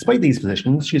 Despite these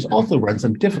positions, she's also run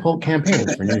some difficult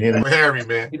campaigns for New Haven. Harry,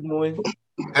 man.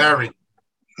 Harry,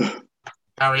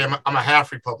 I'm a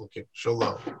half Republican. Show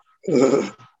love.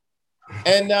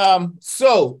 And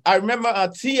so I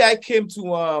remember T.I. came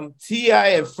to T.I.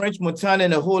 and French Montana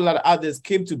and a whole lot of others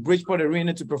came to Bridgeport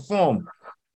Arena to perform.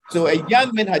 So a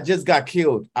young man had just got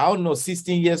killed. I don't know,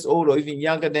 16 years old or even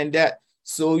younger than that.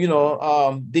 So, you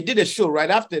know, they did a show right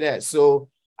after that. So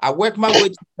I worked my way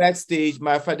to backstage.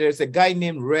 Matter of fact, there's a guy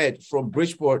named Red from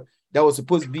Bridgeport that was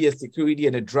supposed to be a security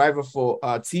and a driver for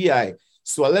T.I.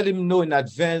 So I let him know in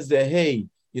advance that, hey,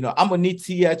 you know, I'm going to need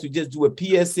T.I. to just do a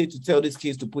PSA to tell this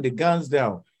kid to put the guns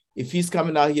down if he's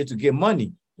coming out here to get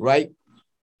money, right?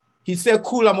 He said,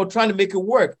 cool, I'm trying to make it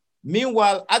work.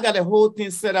 Meanwhile, I got a whole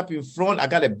thing set up in front. I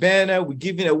got a banner. We're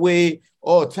giving away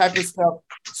all type of stuff.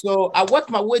 So I worked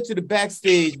my way to the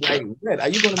backstage like, Red, are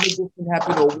you going to make this thing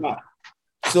happen or what?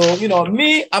 So, you know,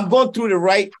 me, I'm going through the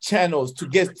right channels to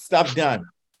get stuff done.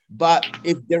 But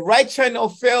if the right channel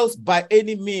fails by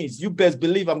any means, you best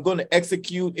believe I'm going to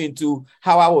execute into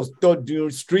how I was taught during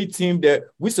street team that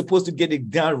we're supposed to get it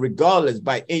done regardless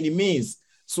by any means.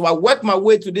 So I worked my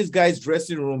way to this guy's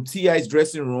dressing room, T.I.'s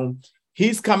dressing room.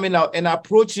 He's coming out and I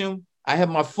approach him. I have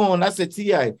my phone. I said,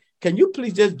 T.I., can you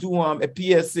please just do a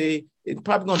PSA? It's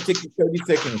probably going to take you 30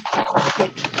 seconds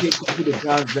to put the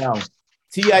guns down.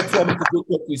 T.I. told me to go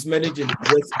talk to his manager in the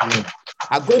dressing room.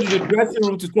 I go to the dressing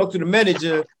room to talk to the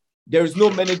manager. There is no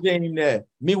manager in there.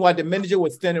 Meanwhile, the manager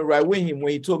was standing right with him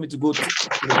when he told me to go to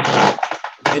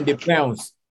and they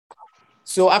bounced.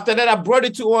 So after that, I brought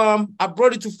it to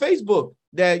Facebook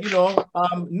that, you know,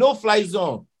 no fly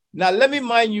zone. Now let me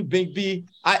mind you, Big B.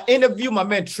 I interviewed my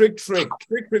man Trick. Trick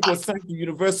was signed to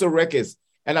Universal Records,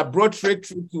 and I brought Trick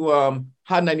to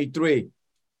Hot 93.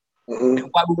 And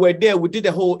while we were there, we did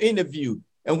a whole interview.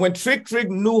 And when Trick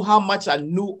knew how much I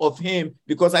knew of him,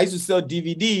 because I used to sell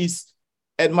DVDs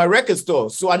at my record store.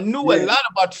 So I knew a lot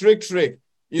about Trick,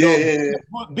 you know,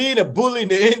 being a bully in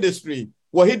the industry.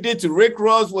 What he did to Rick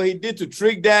Ross, what he did to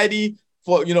Trick Daddy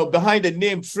for, you know, behind the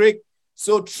name Trick.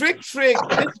 So Trick, this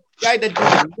guy that did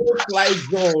a no-fly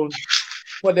zone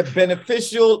for the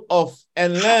beneficial of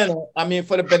Atlanta,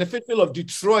 for the beneficial of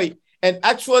Detroit, and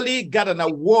actually got an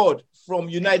award from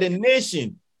United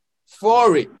Nations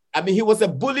for it. I mean, he was a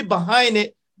bully behind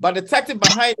it, but the tactic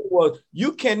behind it was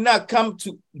you cannot come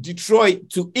to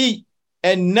Detroit to eat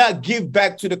and not give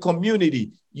back to the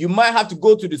community. You might have to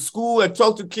go to the school and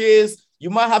talk to kids. You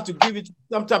might have to give it to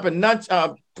some type of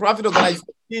non-profit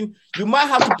organization. You might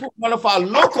have to put one of our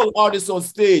local artists on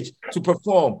stage to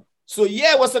perform. So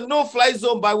yeah, it was a no-fly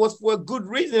zone, but it was for a good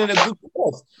reason and a good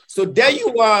cause. So there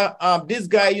you are, this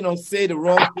guy, you know, say the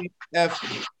wrong thing, F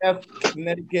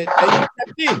Connecticut, and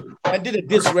I did a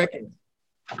diss record.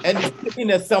 And he's sitting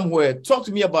there somewhere. Talk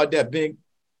to me about that, Big.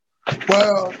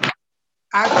 Well,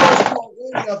 I first saw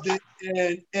wind of it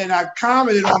and I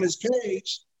commented on his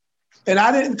page, and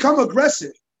I didn't come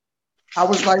aggressive. I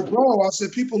was like, bro, I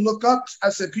said, people look up.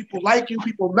 I said, people like you.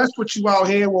 People mess with you out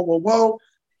here. Whoa, whoa, whoa.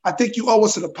 I think you owe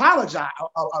us an apology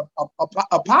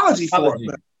for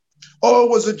it. Oh, it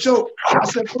was a joke. I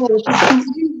said, bro, it's too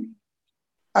easy.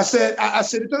 I said,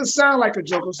 it doesn't sound like a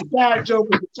joke. It's a bad joke.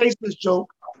 It's a tasteless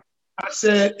joke. I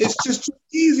said, it's just too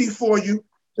easy for you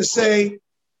to say,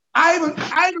 I even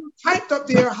typed up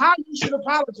there how you should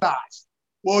apologize.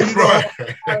 Well, you know,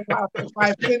 if I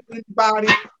offended anybody,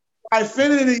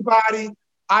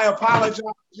 I apologize.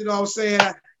 You know what I'm saying?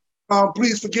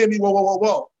 Please forgive me. Whoa, whoa, whoa,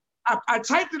 whoa. I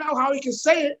typed it out how he can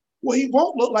say it. Well, he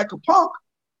won't look like a punk.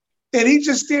 And he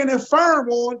just standing firm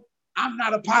on, I'm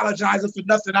not apologizing for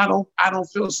nothing. I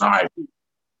don't feel sorry for you.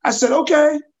 I said,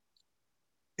 okay.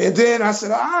 And then I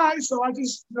said, all right. So I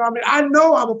just, you know, I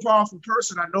know I'm a powerful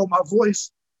person. I know my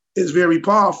voice is very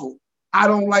powerful. I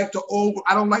don't like to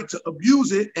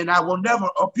abuse it, and I will never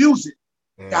abuse it.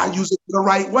 I use it the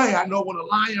right way. I know when a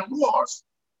lion roars,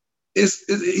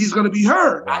 he's going to be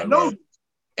heard. Right, I know. Right.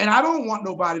 And I don't want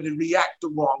nobody to react the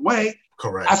wrong way.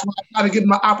 Correct. That's why I try to give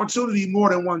him an opportunity more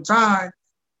than one time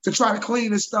to try to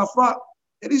clean this stuff up.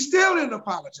 And he still didn't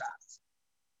apologize.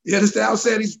 You understand? I was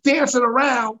saying he's dancing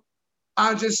around.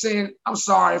 I'm just saying, I'm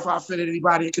sorry if I offended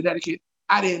anybody in Connecticut.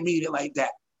 I didn't mean it like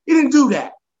that. He didn't do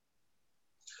that.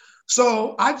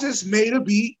 So I just made a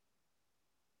beat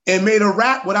and made a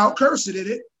rap without cursing in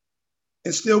it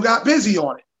and still got busy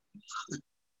on it.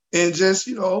 And just,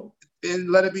 you know,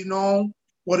 and let it be known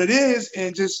what it is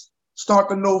and just start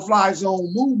the no-fly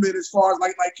zone movement as far as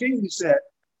like King said.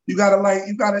 You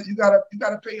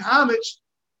gotta pay homage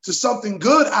to something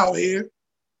good out here.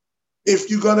 If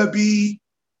you're gonna be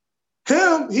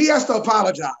him, he has to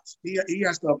apologize. He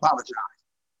has to apologize.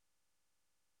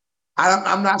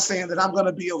 I'm not saying that I'm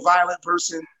gonna be a violent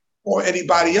person or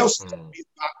anybody else is gonna be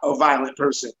a violent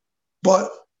person, but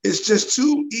it's just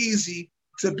too easy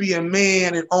to be a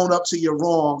man and own up to your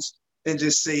wrongs and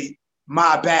just say,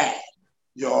 my bad,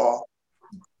 y'all.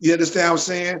 You understand what I'm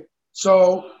saying?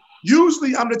 So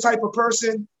usually I'm the type of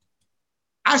person,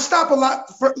 I stop a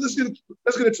lot.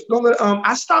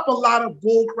 I stop a lot of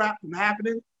bull crap from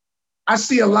happening. I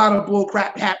see a lot of bull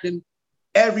crap happening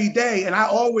every day, and I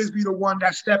always be the one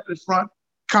that step in front,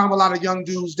 calm a lot of young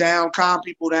dudes down, calm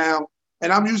people down,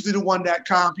 and I'm usually the one that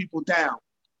calm people down.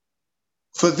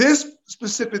 For this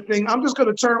specific thing, I'm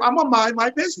gonna mind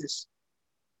my business.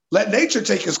 Let nature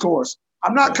take its course.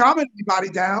 I'm not calming anybody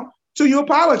down till you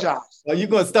apologize. Are you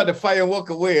gonna start the fire and walk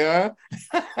away, huh?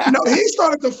 No, he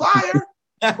started the fire,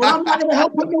 but I'm not gonna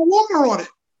help put no water on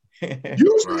it.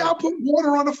 Usually I'll put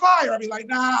water on the fire. I'll be like,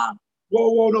 nah,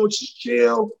 whoa, no,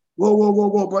 chill,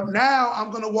 whoa. But now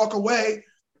I'm gonna walk away.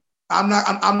 I'm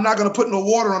not gonna put no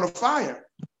water on the fire.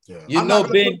 Yeah. You know,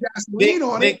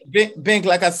 Bink,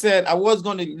 like I said, I was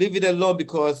going to leave it alone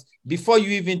because before you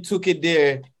even took it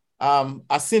there,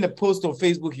 I seen a post on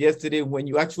Facebook yesterday when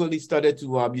you actually started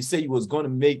to, you say you was going to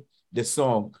make the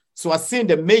song. So I seen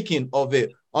the making of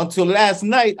it. Until last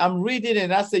night, I'm reading it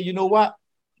and I said, you know what?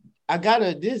 I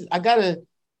gotta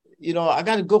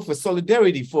go for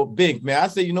solidarity for Bink, man. I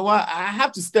said, you know what? I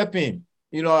have to step in.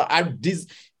 You know, I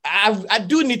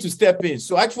do need to step in.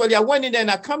 So actually, I went in there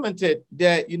and I commented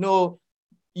that, you know,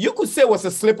 you could say it was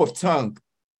a slip of tongue.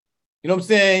 You know what I'm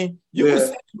saying? You could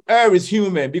say err is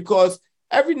human because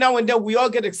every now and then we all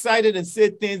get excited and say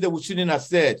things that we shouldn't have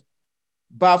said.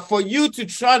 But for you to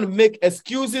try to make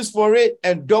excuses for it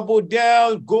and double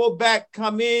down, go back,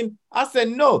 come in, I said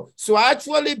no. So I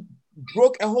actually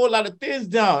broke a whole lot of things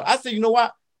down. I said, you know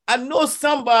what? I know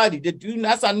somebody that do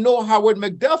that. I know Howard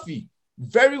McDuffie.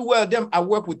 Very well, them I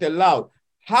work with a lot.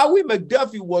 Howie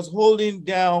McDuffie was holding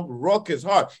down Ruckus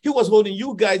hard. He was holding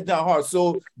you guys down hard.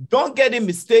 So don't get it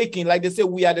mistaken. Like they say,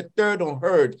 we are the third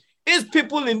unheard. It's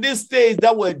people in this stage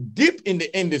that were deep in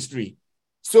the industry.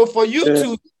 So for you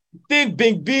to think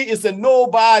Big B is a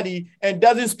nobody and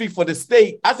doesn't speak for the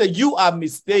state, I said you are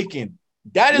mistaken.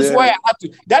 That is why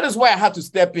I had to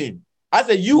step in. I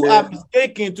said you are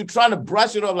mistaken to trying to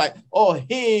brush it off like, oh,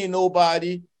 he ain't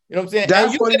nobody. You know what I'm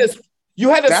saying? You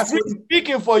had a street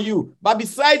speaking for you, but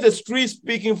besides the street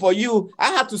speaking for you, I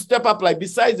had to step up. Like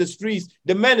besides the streets,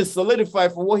 the man is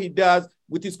solidified for what he does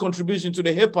with his contribution to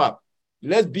the hip hop.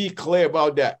 Let's be clear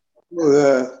about that.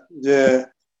 Yeah.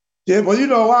 But you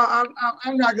know,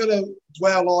 I'm not gonna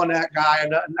dwell on that guy.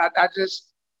 And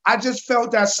I just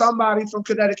felt that somebody from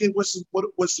Connecticut with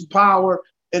some power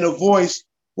and a voice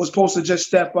was supposed to just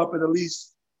step up and at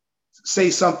least say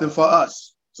something for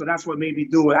us. So that's what made me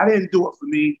do it. I didn't do it for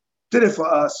me. Did it for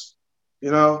us,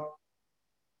 you know.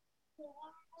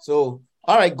 So,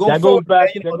 all right, go forward.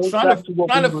 Back, trying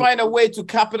to find a way to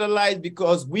capitalize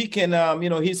because we can,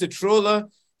 he's a troller.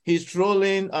 His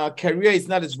trolling career is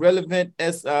not as relevant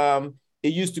as it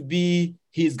used to be.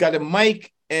 He's got a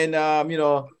mic, and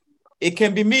it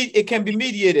can be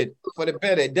mediated for the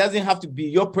better. It doesn't have to be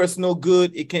your personal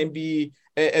good. It can be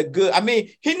a good. I mean,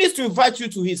 he needs to invite you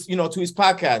to his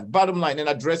podcast. Bottom line, and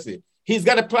address it. He's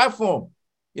got a platform.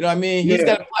 You know what I mean? He's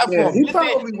got a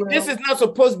platform. This is not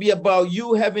supposed to be about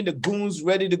you having the goons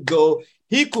ready to go.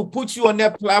 He could put you on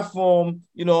that platform,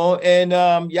 and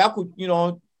y'all could,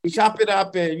 chop it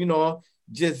up and,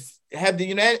 just have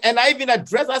the, and I even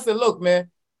addressed, I said, look,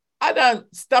 man, I done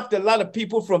stopped a lot of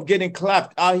people from getting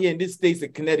clapped out here in this state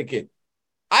of Connecticut.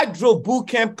 I drove Boot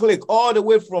Camp Click all the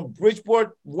way from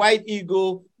Bridgeport, White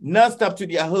Eagle, nonstop to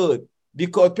their hood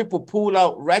because people pulled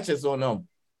out ratchets on them.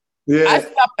 Yeah.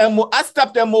 I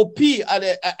stopped MOP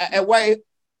at White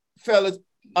Fellas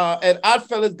at Art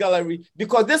Fellas Gallery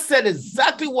because they said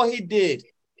exactly what he did,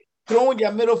 throwing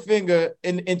their middle finger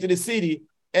into the city.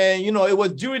 And it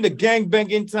was during the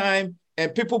gangbanging time,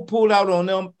 and people pulled out on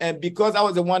them. And because I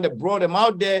was the one that brought them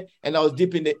out there, and I was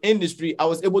deep in the industry, I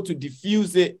was able to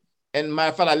diffuse it. And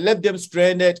matter of fact, I left them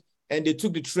stranded, and they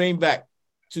took the train back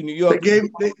to New York.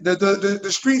 The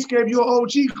streets gave you an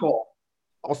OG call.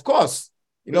 Of course.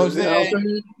 You know what I'm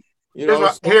saying?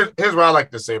 Here's what I like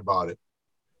to say about it.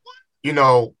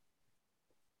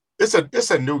 It's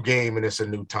a new game and it's a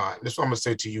new time. This is what I'm gonna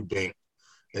say to you, Bink,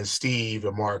 and Steve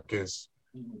and Marcus.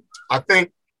 I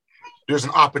think there's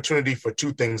an opportunity for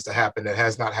two things to happen that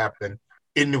has not happened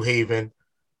in New Haven.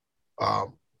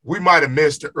 We might have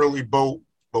missed the early boat,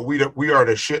 but we are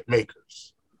the shit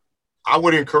makers. I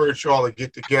would encourage y'all to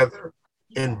get together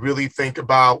and really think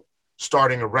about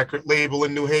starting a record label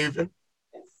in New Haven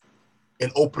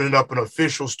and opening up an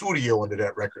official studio under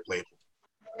that record label.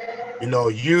 You know,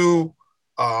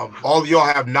 all of y'all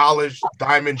have knowledge.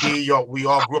 Diamond D, we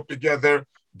all grew up together.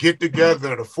 Get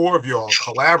together, the four of y'all,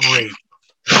 collaborate.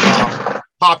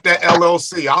 Pop that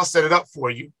LLC. I'll set it up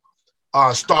for you.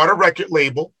 Start a record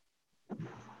label.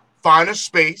 Find a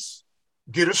space.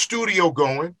 Get a studio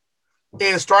going.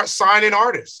 And start signing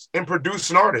artists and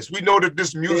producing artists. We know that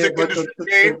this music industry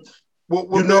game.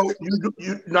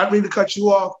 Not mean to cut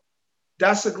you off.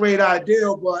 That's a great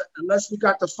idea, but unless we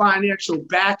got the financial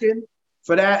backing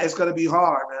for that, it's going to be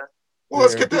hard, man. Well,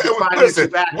 let's get that.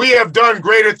 Listen, we have done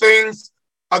greater things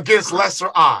against lesser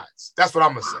odds. That's what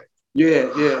I'm going to say.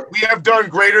 Yeah. We have done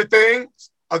greater things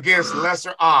against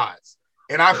lesser odds.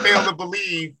 And I fail to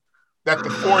believe that the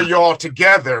four of y'all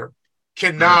together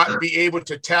cannot be able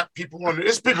to tap people on.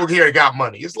 There's people here that got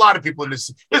money. There's a lot of people in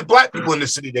this. There's black people in the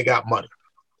city that got money.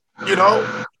 You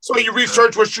know, so you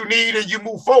research what you need and you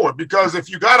move forward. Because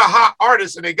if you got a hot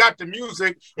artist and they got the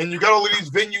music and you got all of these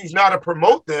venues now to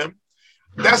promote them,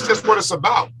 that's just what it's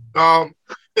about. And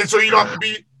so you don't have to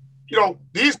be, you know,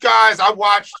 these guys. I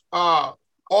watched all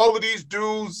of these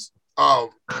dudes come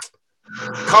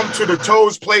to the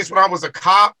Toes place when I was a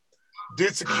cop.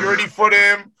 Did security for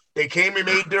them. They came and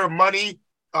made their money.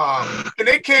 And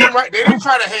they came right. They didn't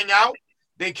try to hang out.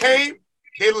 They came.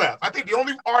 They left. I think the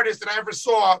only artist that I ever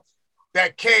saw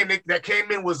that came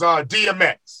in was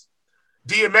DMX.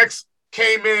 DMX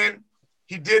came in.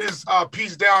 He did his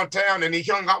piece downtown, and he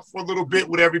hung out for a little bit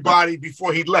with everybody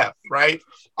before he left, right?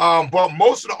 But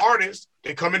most of the artists,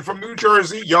 they come in from New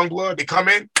Jersey, Youngblood. They come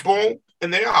in, boom,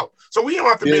 and they're out. So we don't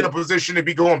have to be in a position to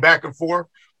be going back and forth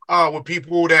with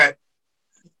people that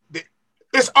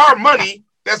it's our money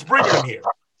that's bringing them here.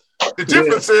 The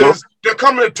difference is they're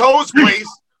coming to Toes place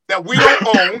that we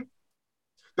don't own.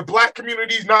 The black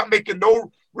community is not making no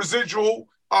residual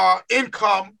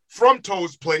income from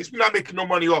Toes place. We're not making no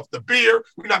money off the beer.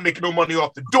 We're not making no money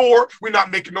off the door. We're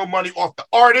not making no money off the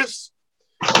artists.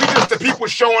 We just the people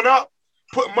showing up,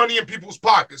 putting money in people's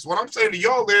pockets. What I'm saying to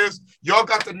y'all is, y'all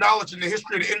got the knowledge and the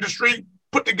history of the industry.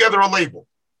 Put together a label.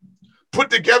 Put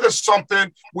together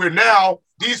something where now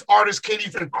these artists can't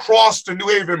even cross the New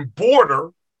Haven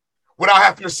border without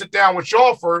having to sit down with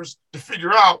y'all first to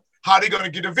figure out how they're going to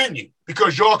get a venue,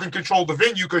 because y'all can control the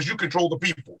venue because you control the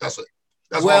people. That's it.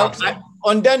 That's well,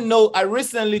 on that note, I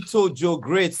recently told Joe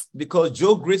Grits, because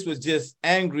Joe Grits was just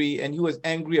angry, and he was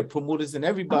angry at promoters and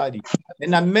everybody.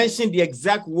 And I mentioned the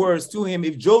exact words to him.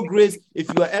 If Joe Grits, if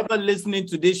you are ever listening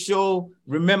to this show,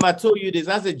 remember I told you this.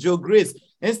 I said, Joe Grits,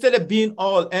 instead of being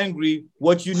all angry,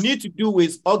 what you need to do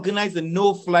is organize a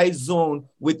no-fly zone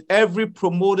with every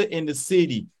promoter in the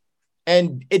city.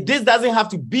 And this doesn't have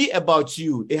to be about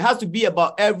you. It has to be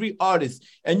about every artist.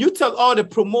 And you tell all the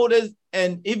promoters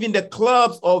and even the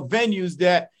clubs or venues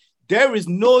that there is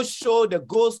no show that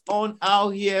goes on out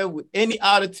here with any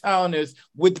out-of-towners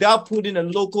without putting a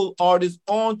local artist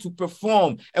on to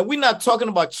perform. And we're not talking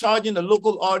about charging the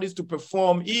local artist to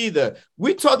perform either.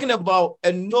 We're talking about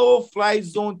a no-fly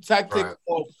zone tactic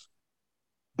of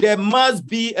there must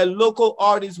be a local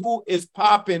artist who is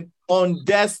popping on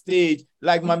that stage,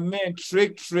 like my man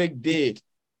Trick did.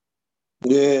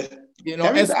 Yeah. You know,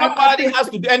 and somebody has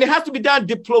to, and it has to be done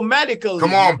diplomatically.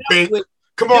 Come on, Bink.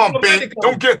 Come on, Bink.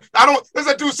 As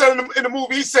that dude said in the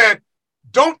movie, he said,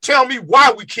 don't tell me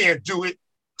why we can't do it.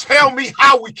 Tell me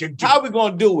how we can do it. How we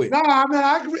going to do it? No, I mean,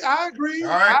 I agree. All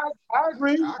right. I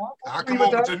agree. I come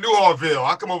over to Newhartville.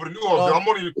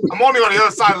 I'm only on the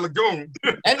other side of Lagoon.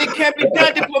 And it can't be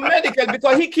done diplomatically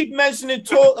because he keep mentioning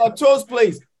Toes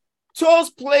Place. Toes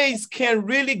Place can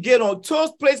really get on.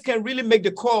 Toes Place can really make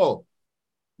the call.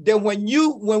 Then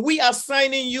when we are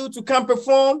signing you to come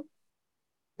perform,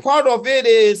 part of it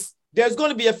is there's going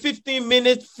to be a 15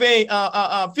 minutes fame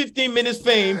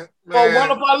for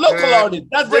one of our local artists.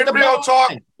 That's the real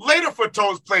talk. Later for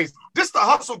Toes Place. This is the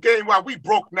hustle game while we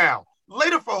broke now.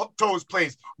 Later for Toes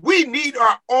Place. We need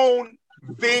our own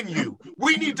venue.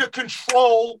 We need to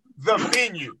control the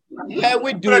venue. Yeah,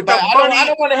 we do. But I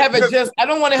don't want to have a just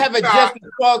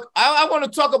talk. I want to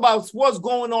talk about what's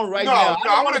going on right now.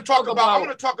 No, I want to talk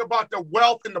about the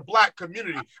wealth in the black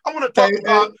community. I want to talk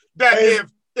about that if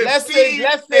let's say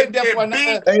that for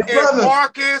another. If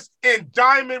Marcus and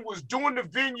Diamond was doing the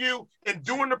venue and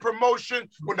doing the promotion,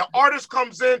 when the artist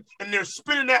comes in and they're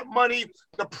spending that money,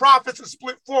 the profits are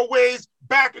split 4 ways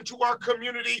back into our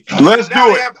community. Let's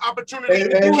do it. Have opportunity.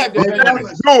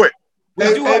 Let's do it.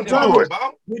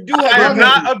 I am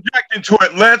not objecting to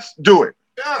it. Let's do it.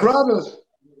 Yeah.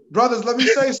 Brothers, let me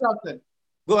say something.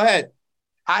 Go ahead.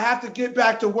 I have to get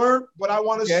back to work, but I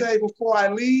want to say before I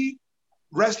leave,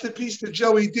 rest in peace to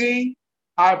Joey D.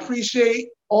 I appreciate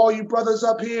all you brothers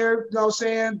up here, you know what I'm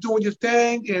saying, doing your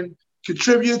thing and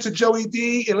contribute to Joey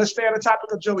D. And let's stay on the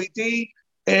topic of Joey D.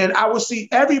 And I will see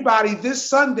everybody this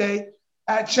Sunday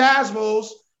at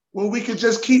Chasmo's, where we can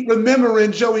just keep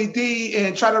remembering Joey D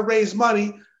and try to raise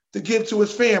money to give to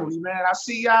his family, man. I'll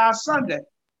see y'all Sunday.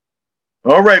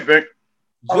 All right, Vic.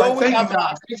 All right, thank you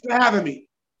guys. Thanks for having me.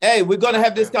 Hey, we're going to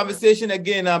have this conversation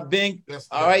again, Bing.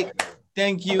 All right.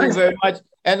 Thank you very much.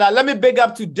 And let me big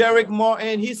up to Derek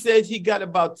Martin. He says he got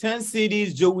about 10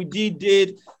 CDs. Joey D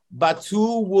did, but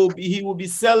he will be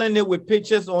selling it with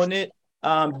pictures on it.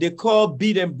 They call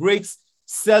Beat and Breaks,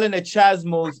 selling at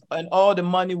Chasmo's, and all the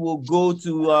money will go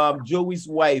to Joey's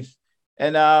wife.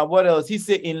 And what else? He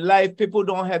said, in life, people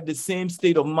don't have the same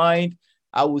state of mind.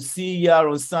 I will see y'all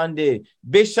on Sunday.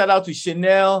 Big shout out to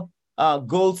Chanel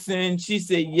Goldson. She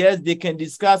said, yes, they can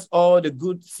discuss all the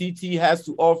good CT has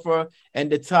to offer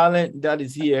and the talent that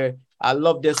is here. I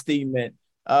love that statement.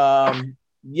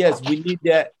 Yes, we need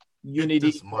that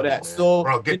unity for that. Man. So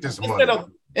bro, get this money.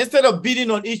 Instead of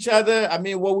beating on each other, I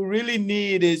mean, what we really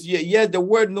need is, the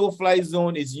word no-fly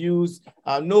zone is used.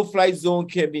 No-fly zone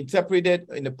can be interpreted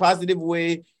in a positive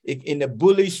way, in a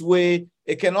bullish way.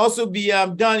 It can also be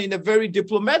done in a very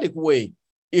diplomatic way.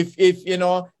 If you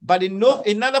know, but in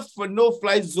order for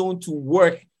no-fly zone to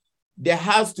work, there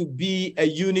has to be a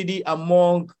unity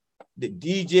among the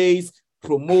DJs,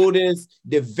 promoters,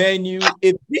 the venue.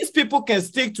 If these people can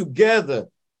stick together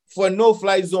for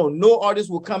no-fly zone, no artist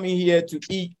will come in here to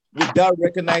eat without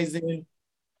recognizing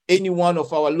any one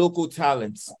of our local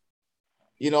talents.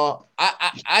 You know,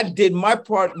 I did my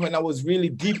part when I was really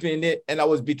deep in it, and I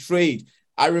was betrayed.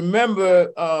 I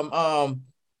remember,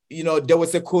 you know, there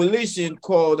was a coalition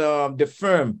called the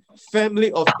Firm,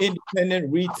 Family of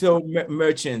Independent Retail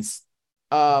Merchants.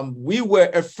 We were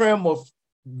a firm of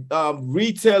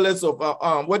retailers of,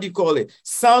 what do you call it?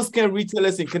 Soundscan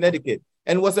retailers in Connecticut.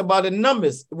 And it was about the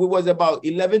numbers. It was about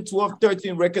 11, 12,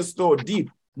 13 record store deep,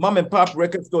 mom and pop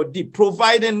record store deep,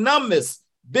 providing numbers,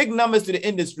 big numbers to the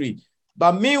industry.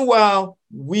 But meanwhile,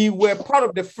 we were part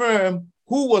of the firm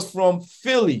who was from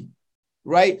Philly,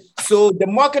 right? So the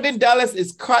marketing dollars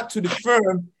is cut to the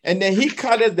firm, and then he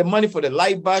cut the money for the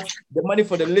light box, the money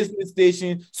for the listening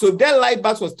station. So if that light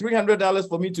box was $300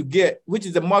 for me to get, which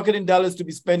is the marketing dollars to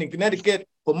be spent in Connecticut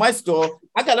for my store,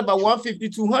 I got about $150,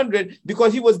 $200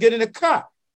 because he was getting a cut.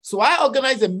 So I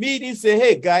organized a meeting, say,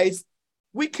 hey guys,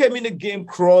 we came in the game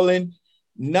crawling.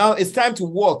 Now it's time to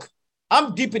walk.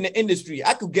 I'm deep in the industry.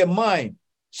 I could get mine.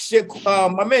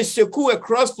 My man Shaku at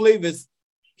Cross Flavors,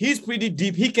 he's pretty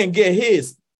deep. He can get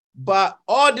his. But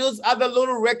all those other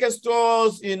little record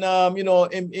stores in you know,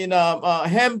 in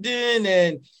Hampden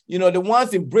and, you know, the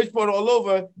ones in Bridgeport all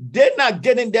over, they're not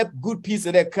getting that good piece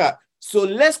of that cut. So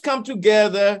let's come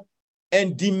together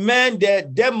and demand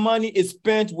that their money is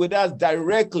spent with us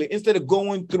directly instead of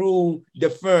going through the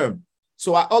firm.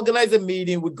 So I organize a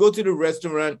meeting. We go to the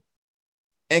restaurant,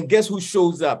 and guess who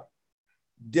shows up?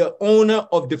 The owner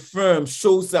of the firm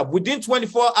shows up. Within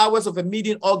 24 hours of a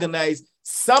meeting organized,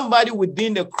 somebody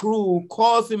within the crew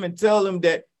calls him and tells him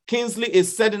that Kingsley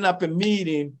is setting up a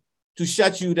meeting to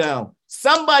shut you down.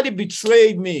 Somebody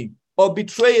betrayed me or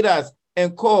betrayed us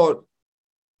and called.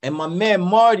 And my man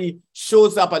Marty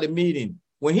shows up at the meeting.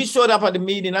 When he showed up at the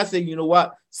meeting, I said, you know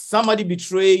what? Somebody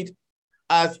betrayed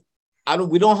us.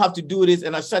 We don't have to do this.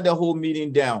 And I shut the whole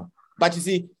meeting down. But you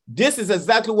see, this is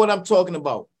exactly what I'm talking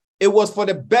about. It was for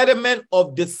the betterment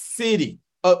of the city,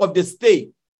 of the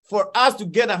state, for us to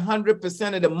get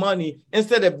 100% of the money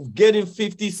instead of getting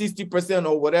 50, 60%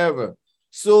 or whatever.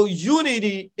 So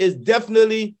unity is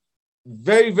definitely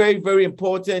very, very, very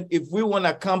important if we want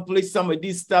to accomplish some of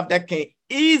these stuff that can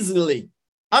easily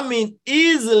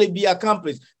be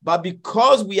accomplished. But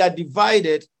because we are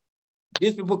divided,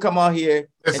 these people come out here.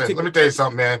 Listen, let me tell you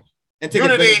something, man.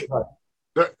 Unity,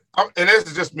 and this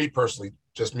is just me personally,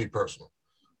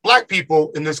 Black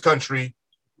people in this country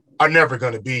are never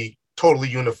going to be totally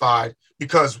unified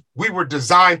because we were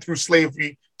designed through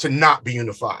slavery to not be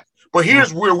unified. But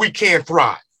here's where we can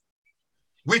thrive.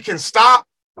 We can stop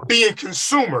being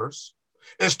consumers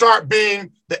and start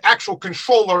being the actual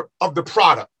controller of the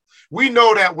product. We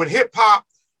know that when hip hop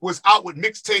was out with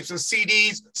mixtapes and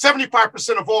CDs,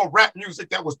 75% of all rap music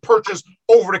that was purchased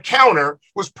over the counter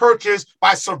was purchased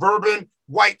by suburban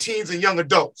white teens and young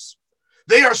adults.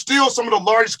 They are still some of the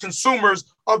largest consumers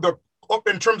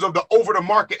in terms of the over the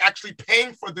market actually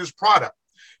paying for this product.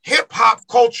 Hip hop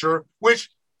culture, which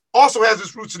also has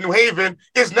its roots in New Haven,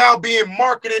 is now being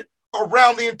marketed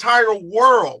around the entire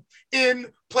world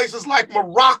in places like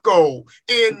Morocco,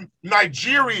 in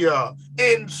Nigeria,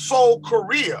 in Seoul,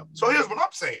 Korea. So here's what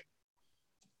I'm saying.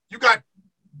 You got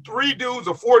 3 dudes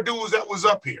or 4 dudes that was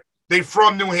up here. They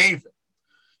from New Haven.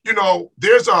 You know,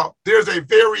 there's a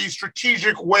very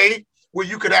strategic way where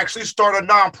you could actually start a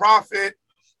nonprofit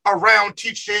around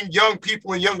teaching young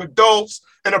people and young adults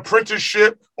an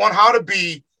apprenticeship on how to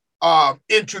be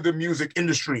into the music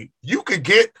industry. You could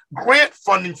get grant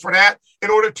funding for that in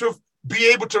order to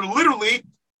be able to literally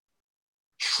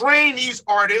train these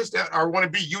artists that want to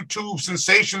be YouTube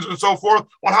sensations and so forth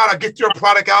on how to get their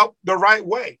product out the right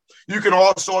way. You can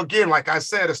also, again, like I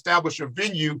said, establish a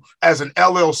venue as an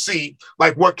LLC,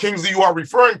 like what Kingsley you are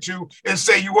referring to, and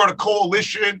say you are the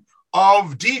coalition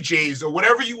of DJs or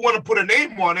whatever you want to put a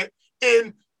name on it,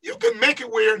 and you can make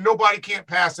it where nobody can't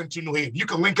pass into New Haven. You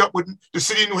can link up with the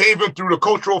city of New Haven through the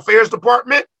Cultural Affairs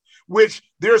Department, which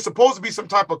there's supposed to be some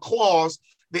type of clause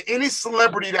that any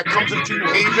celebrity that comes into New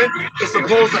Haven is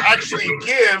supposed to actually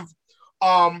give,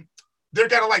 they're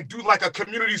gotta like do like a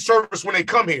community service when they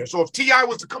come here. So if T.I.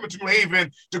 was to come into New Haven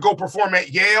to go perform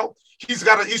at Yale, he's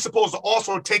supposed to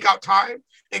also take out time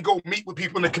and go meet with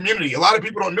people in the community. A lot of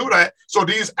people don't know that. So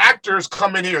these actors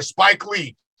come in here. Spike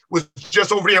Lee was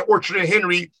just over there at Orchard and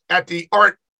Henry at the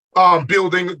art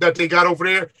building that they got over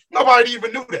there. Nobody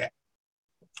even knew that.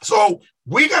 So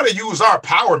we got to use our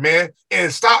power, man,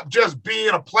 and stop just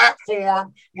being a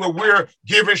platform where we're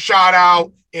giving shout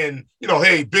out and, you know,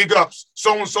 hey, big ups,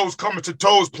 so-and-so's coming to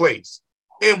Toe's place.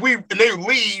 And they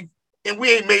leave and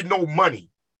we ain't made no money.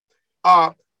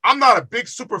 I'm not a big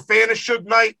super fan of Suge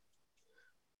Knight,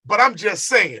 but I'm just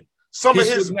saying some of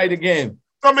his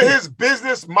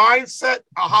business mindset,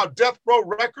 how Death Row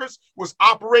Records was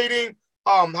operating,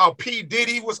 how P.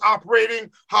 Diddy was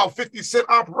operating, how 50 Cent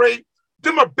operate.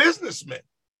 Them are businessmen.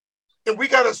 And we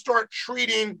got to start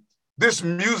treating this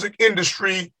music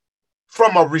industry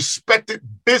from a respected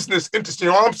business industry.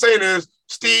 All I'm saying is,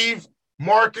 Steve,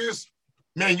 Marcus,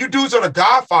 man, you dudes are the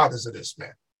godfathers of this,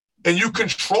 man. And you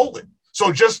control it. So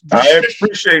I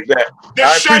appreciate that.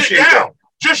 Just shut it down.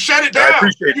 Just shut it down. I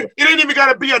appreciate it. It ain't even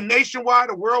got to be a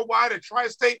nationwide, a worldwide, a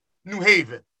tri-state, New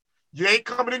Haven. You ain't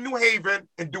coming to New Haven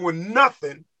and doing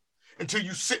nothing until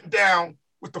you sit down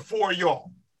with the 4 of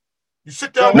y'all. You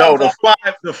sit down. No, the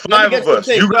five of us.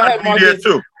 You got to be there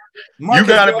too. You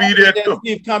got to be there too.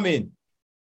 Steve, come in.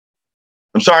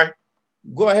 I'm sorry.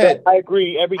 Go ahead. I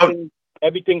agree.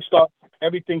 Everything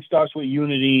starts with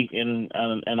unity, and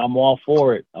I'm all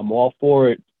for it. I'm all for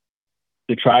it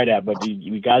to try that, but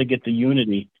we got to get the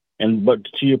unity. But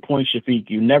to your point,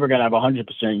 Shafiq, you're never gonna have 100%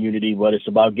 unity, but it's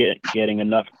about getting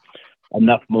enough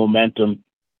momentum.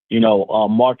 You know,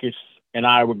 Marcus and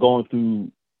I were going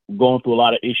through a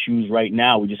lot of issues right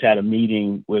now. We just had a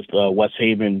meeting with West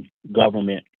Haven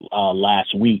government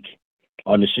last week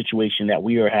on the situation that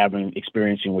we are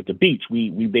experiencing with the beach.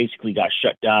 We basically got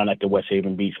shut down at the West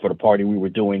Haven beach for the party we were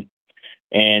doing.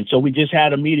 And so we just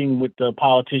had a meeting with the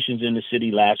politicians in the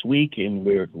city last week, and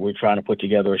we're trying to put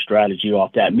together a strategy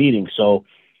off that meeting. So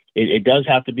it does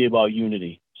have to be about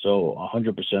unity. So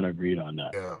 100% agreed on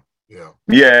that.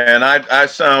 Yeah, and I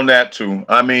sound that too.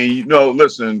 I mean, you know,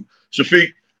 listen, Shafiq,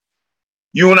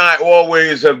 you and I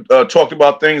always have talked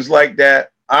about things like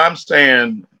that. I'm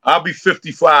saying I'll be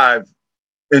 55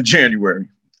 in January.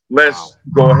 Let's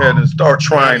go ahead and start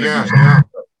trying to do something.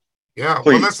 Yeah.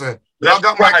 Well, listen, y'all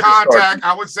got my contact.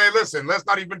 I would say, listen, let's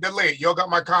not even delay. Y'all got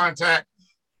my contact.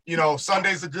 You know,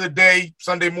 Sunday's a good day.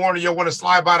 Sunday morning, you'll want to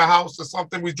slide by the house or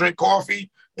something. We drink coffee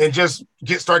and just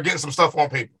start getting some stuff on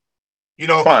paper. You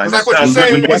know, like what you're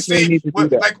saying with Steve,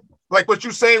 like what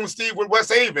you're saying with Steve with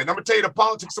West Haven. I'm gonna tell you the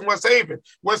politics in West Haven.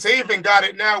 West Haven got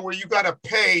it now where you got to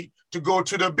pay to go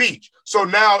to the beach. So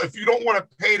now, if you don't want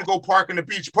to pay to go park in the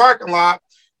beach parking lot,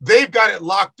 they've got it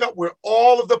locked up where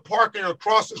all of the parking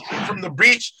across the street from the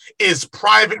beach is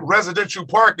private residential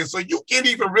parking. So you can't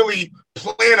even really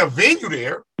plan a venue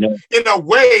there in a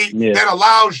way that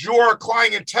allows your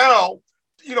clientele.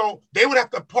 You know, they would have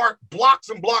to park blocks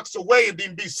and blocks away and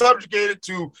then be subjugated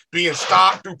to being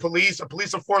stopped through police or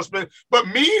police enforcement. But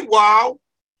meanwhile,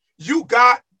 you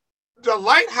got the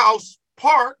Lighthouse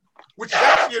Park, which is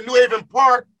actually a New Haven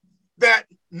park that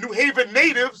New Haven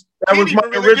natives can't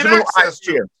even really get access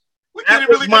to. We can't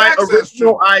even really get access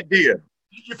to. Idea.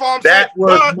 You follow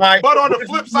what I'm saying? But on the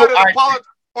flip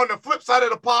side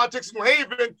of the politics in New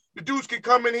Haven, the dudes can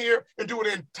come in here and do an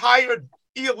entire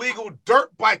illegal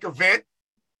dirt bike event.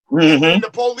 And the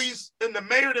police and the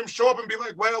mayor them show up and be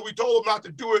like, well, we told them not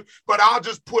to do it, but I'll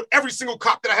just put every single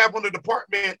cop that I have on the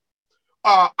department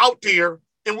out there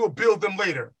and we'll build them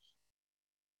later.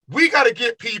 We got to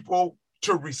get people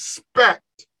to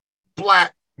respect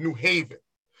Black New Haven.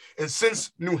 And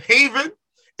since New Haven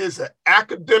is an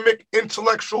academic,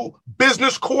 intellectual,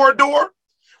 business corridor,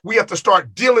 we have to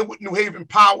start dealing with New Haven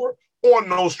power on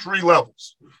those 3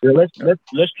 levels. Yeah, let's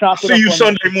chop it up. See you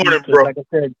Sunday morning, bro. Like I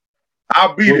said,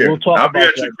 I'll be there. We'll talk I'll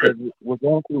about be at your crib.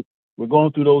 We're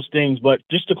going through those things, but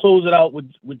just to close it out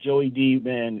with Joey D,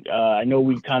 man, I know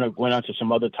we kind of went on to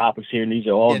some other topics here, and these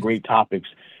are all great topics.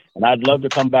 And I'd love to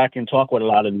come back and talk with a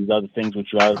lot of these other things with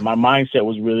you. My mindset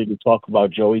was really to talk about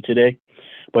Joey today.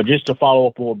 But just to follow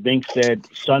up on what Bink said,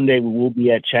 Sunday we will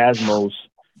be at Chasmo's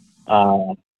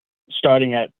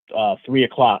starting at 3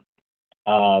 o'clock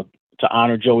to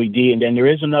honor Joey D. And then there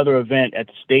is another event at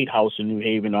the State House in New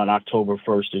Haven on October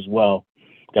 1st as well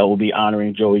that will be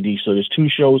honoring Joey D. So there's 2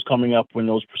 shows coming up. When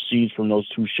those proceeds from those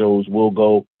 2 shows will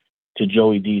go to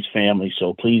Joey D's family.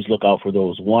 So please look out for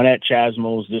those. One at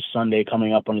Chasmo's this Sunday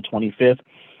coming up on the 25th.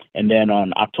 And then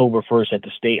on October 1st at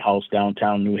the State House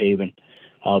downtown New Haven,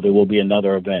 there will be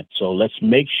another event. So let's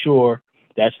make sure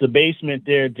that's the basement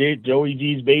there, Joey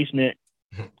D's basement.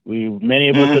 Many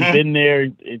of us have been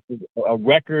there. It's a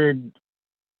record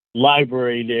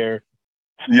library there.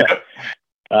 Yeah.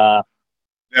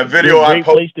 That video I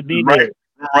posted, place to be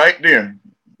right there.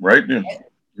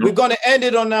 We're gonna end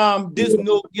it on this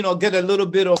note, get a little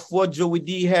bit of what Joey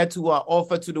D had to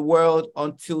offer to the world.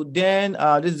 Until then,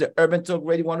 this is the Urban Talk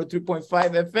Radio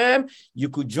 103.5 FM. You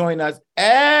could join us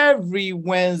every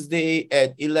Wednesday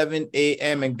at 11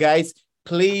 a.m. And guys,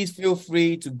 please feel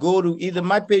free to go to either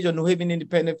my page or New Haven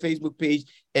Independent Facebook page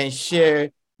and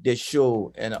share the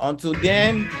show. And until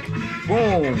then,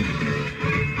 boom.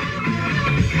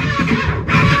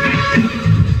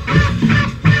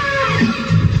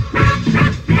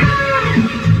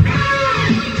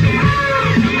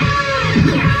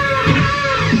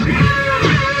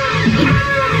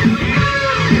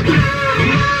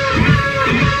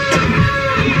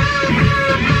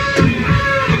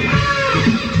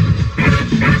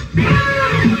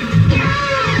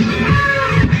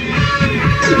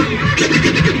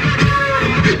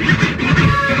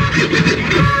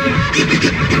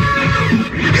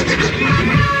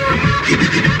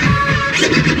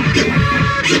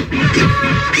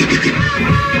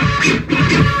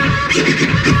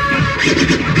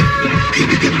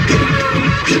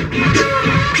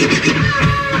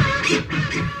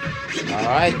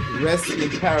 All right, rest in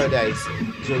paradise,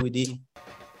 Joey D.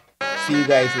 See you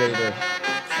guys later.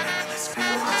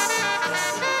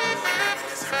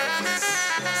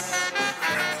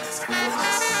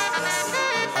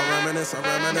 I reminisce.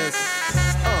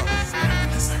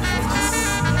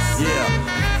 Yeah.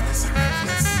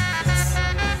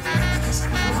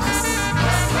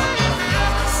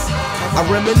 I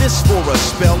reminisce for a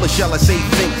spell, or shall I say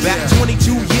think back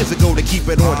 22 years ago to keep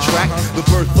it on track. The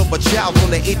birth of a child on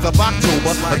the 8th of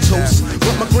October, a toast,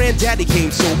 but my granddaddy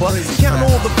came sober. Count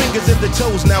all the fingers and the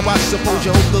toes, now I suppose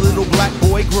you hope the little black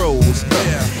boy grows.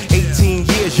 18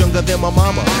 years younger than my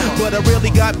mama, but I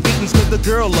rarely got beatings cause the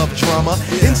girl loved drama.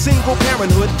 In single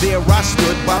parenthood, there I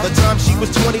stood. By the time she was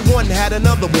 21, had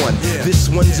another one. This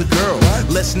one's a girl,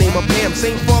 let's name her Pam.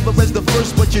 Same father as the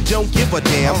first, but you don't give a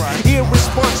damn.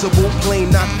 Irresponsible, plain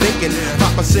not thinking.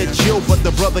 Papa said chill, but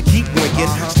the brother keep winking.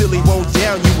 Still he won't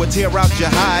down you or tear out your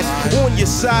hide. On your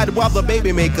side while the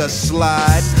baby make a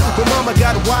slide. But mama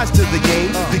got wise to the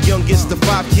game. The youngest of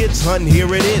 5 kids, hun,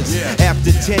 here it is.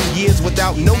 After 10 years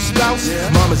without no spouse,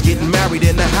 mama's getting married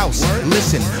in the house.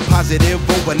 Listen, positive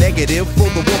over negative for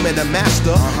the woman a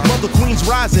master. Mother Queen's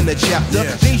rise in the chapter.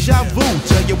 Deja vu,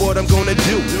 tell you what I'm gonna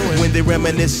do when they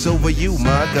reminisce over you,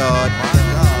 my God.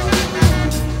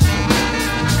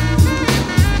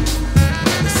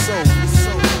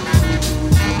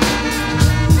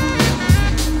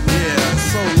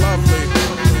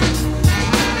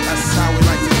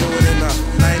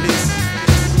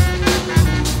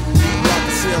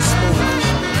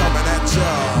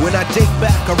 When I date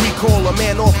back, I recall a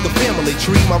man off the family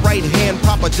tree. My right hand,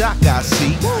 Papa Doc, I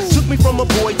see. Took me from a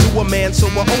boy to a man, so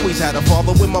I always had a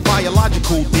father. When my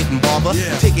biological didn't bother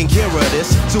taking care of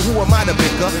this, so who am I to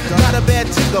bicker? Not a bad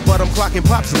ticker, but I'm clocking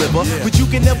Pop's liver. But you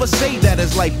can never say that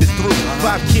his life is through.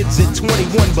 5 kids at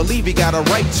 21, believe he got a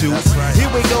right to. Here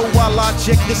we go while I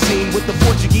check the scene with the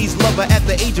Portuguese lover at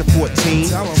the age of 14.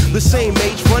 The same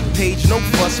age, front page, no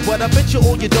fuss, but I bet you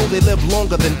all you know they live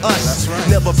longer than us.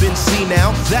 Never been seen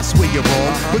now, that's where you're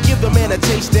wrong. But give the man a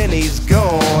taste and he's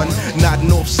gone.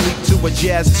 Nodding off sleep to a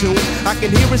jazz tune. I can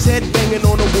hear his head banging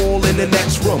on the wall in the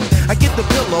next room. I get the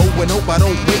pillow and hope I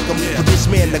don't wake him. For this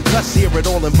man to cuss, hear it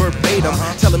all in verbatim.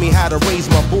 Telling me how to raise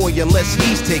my boy unless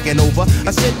he's taking over.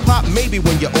 I said, Pop, maybe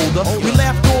when you're older. We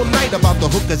laughed all night about the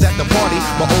hookers at the party.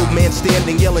 My old man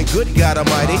standing yelling, good God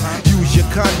Almighty. Use use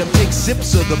your condom, take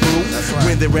sips of the brew.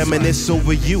 When they reminisce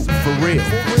over you, for real.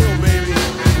 For real, baby.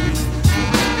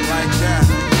 Like that.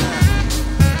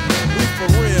 We for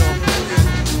real.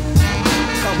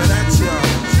 Coming at ya.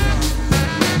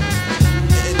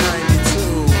 In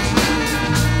 92.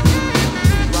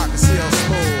 Rock and CL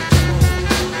Smooth.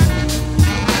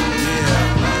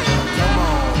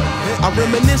 I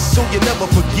reminisce so you never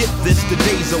forget this. The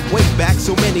days are way back,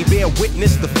 so many bear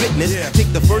witness the fitness.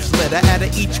 Take the first letter out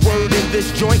of each word in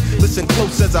this joint. Listen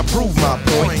close as I prove my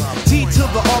point. T to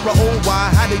the R-O-Y,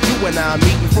 how did you and I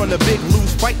meet in front of Big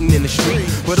Lou's fighting in the street?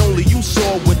 But only you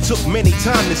saw what took many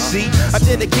time to see. I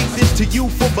dedicate this to you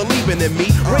for believing in me.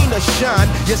 Rain or shine,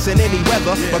 yes in any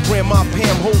weather. My grandma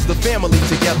Pam holds the family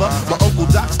together. My Uncle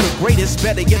Doc's the greatest,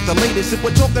 better get the latest. If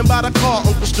we're talking about a car,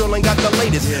 Uncle Sterling got the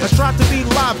latest. I strive to be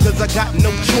live cause I got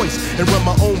no choice and run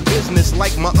my own business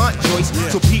like my Aunt Joyce.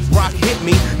 So Pete Rock hit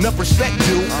me, enough respect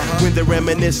due when they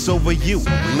reminisce over you.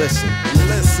 Listen.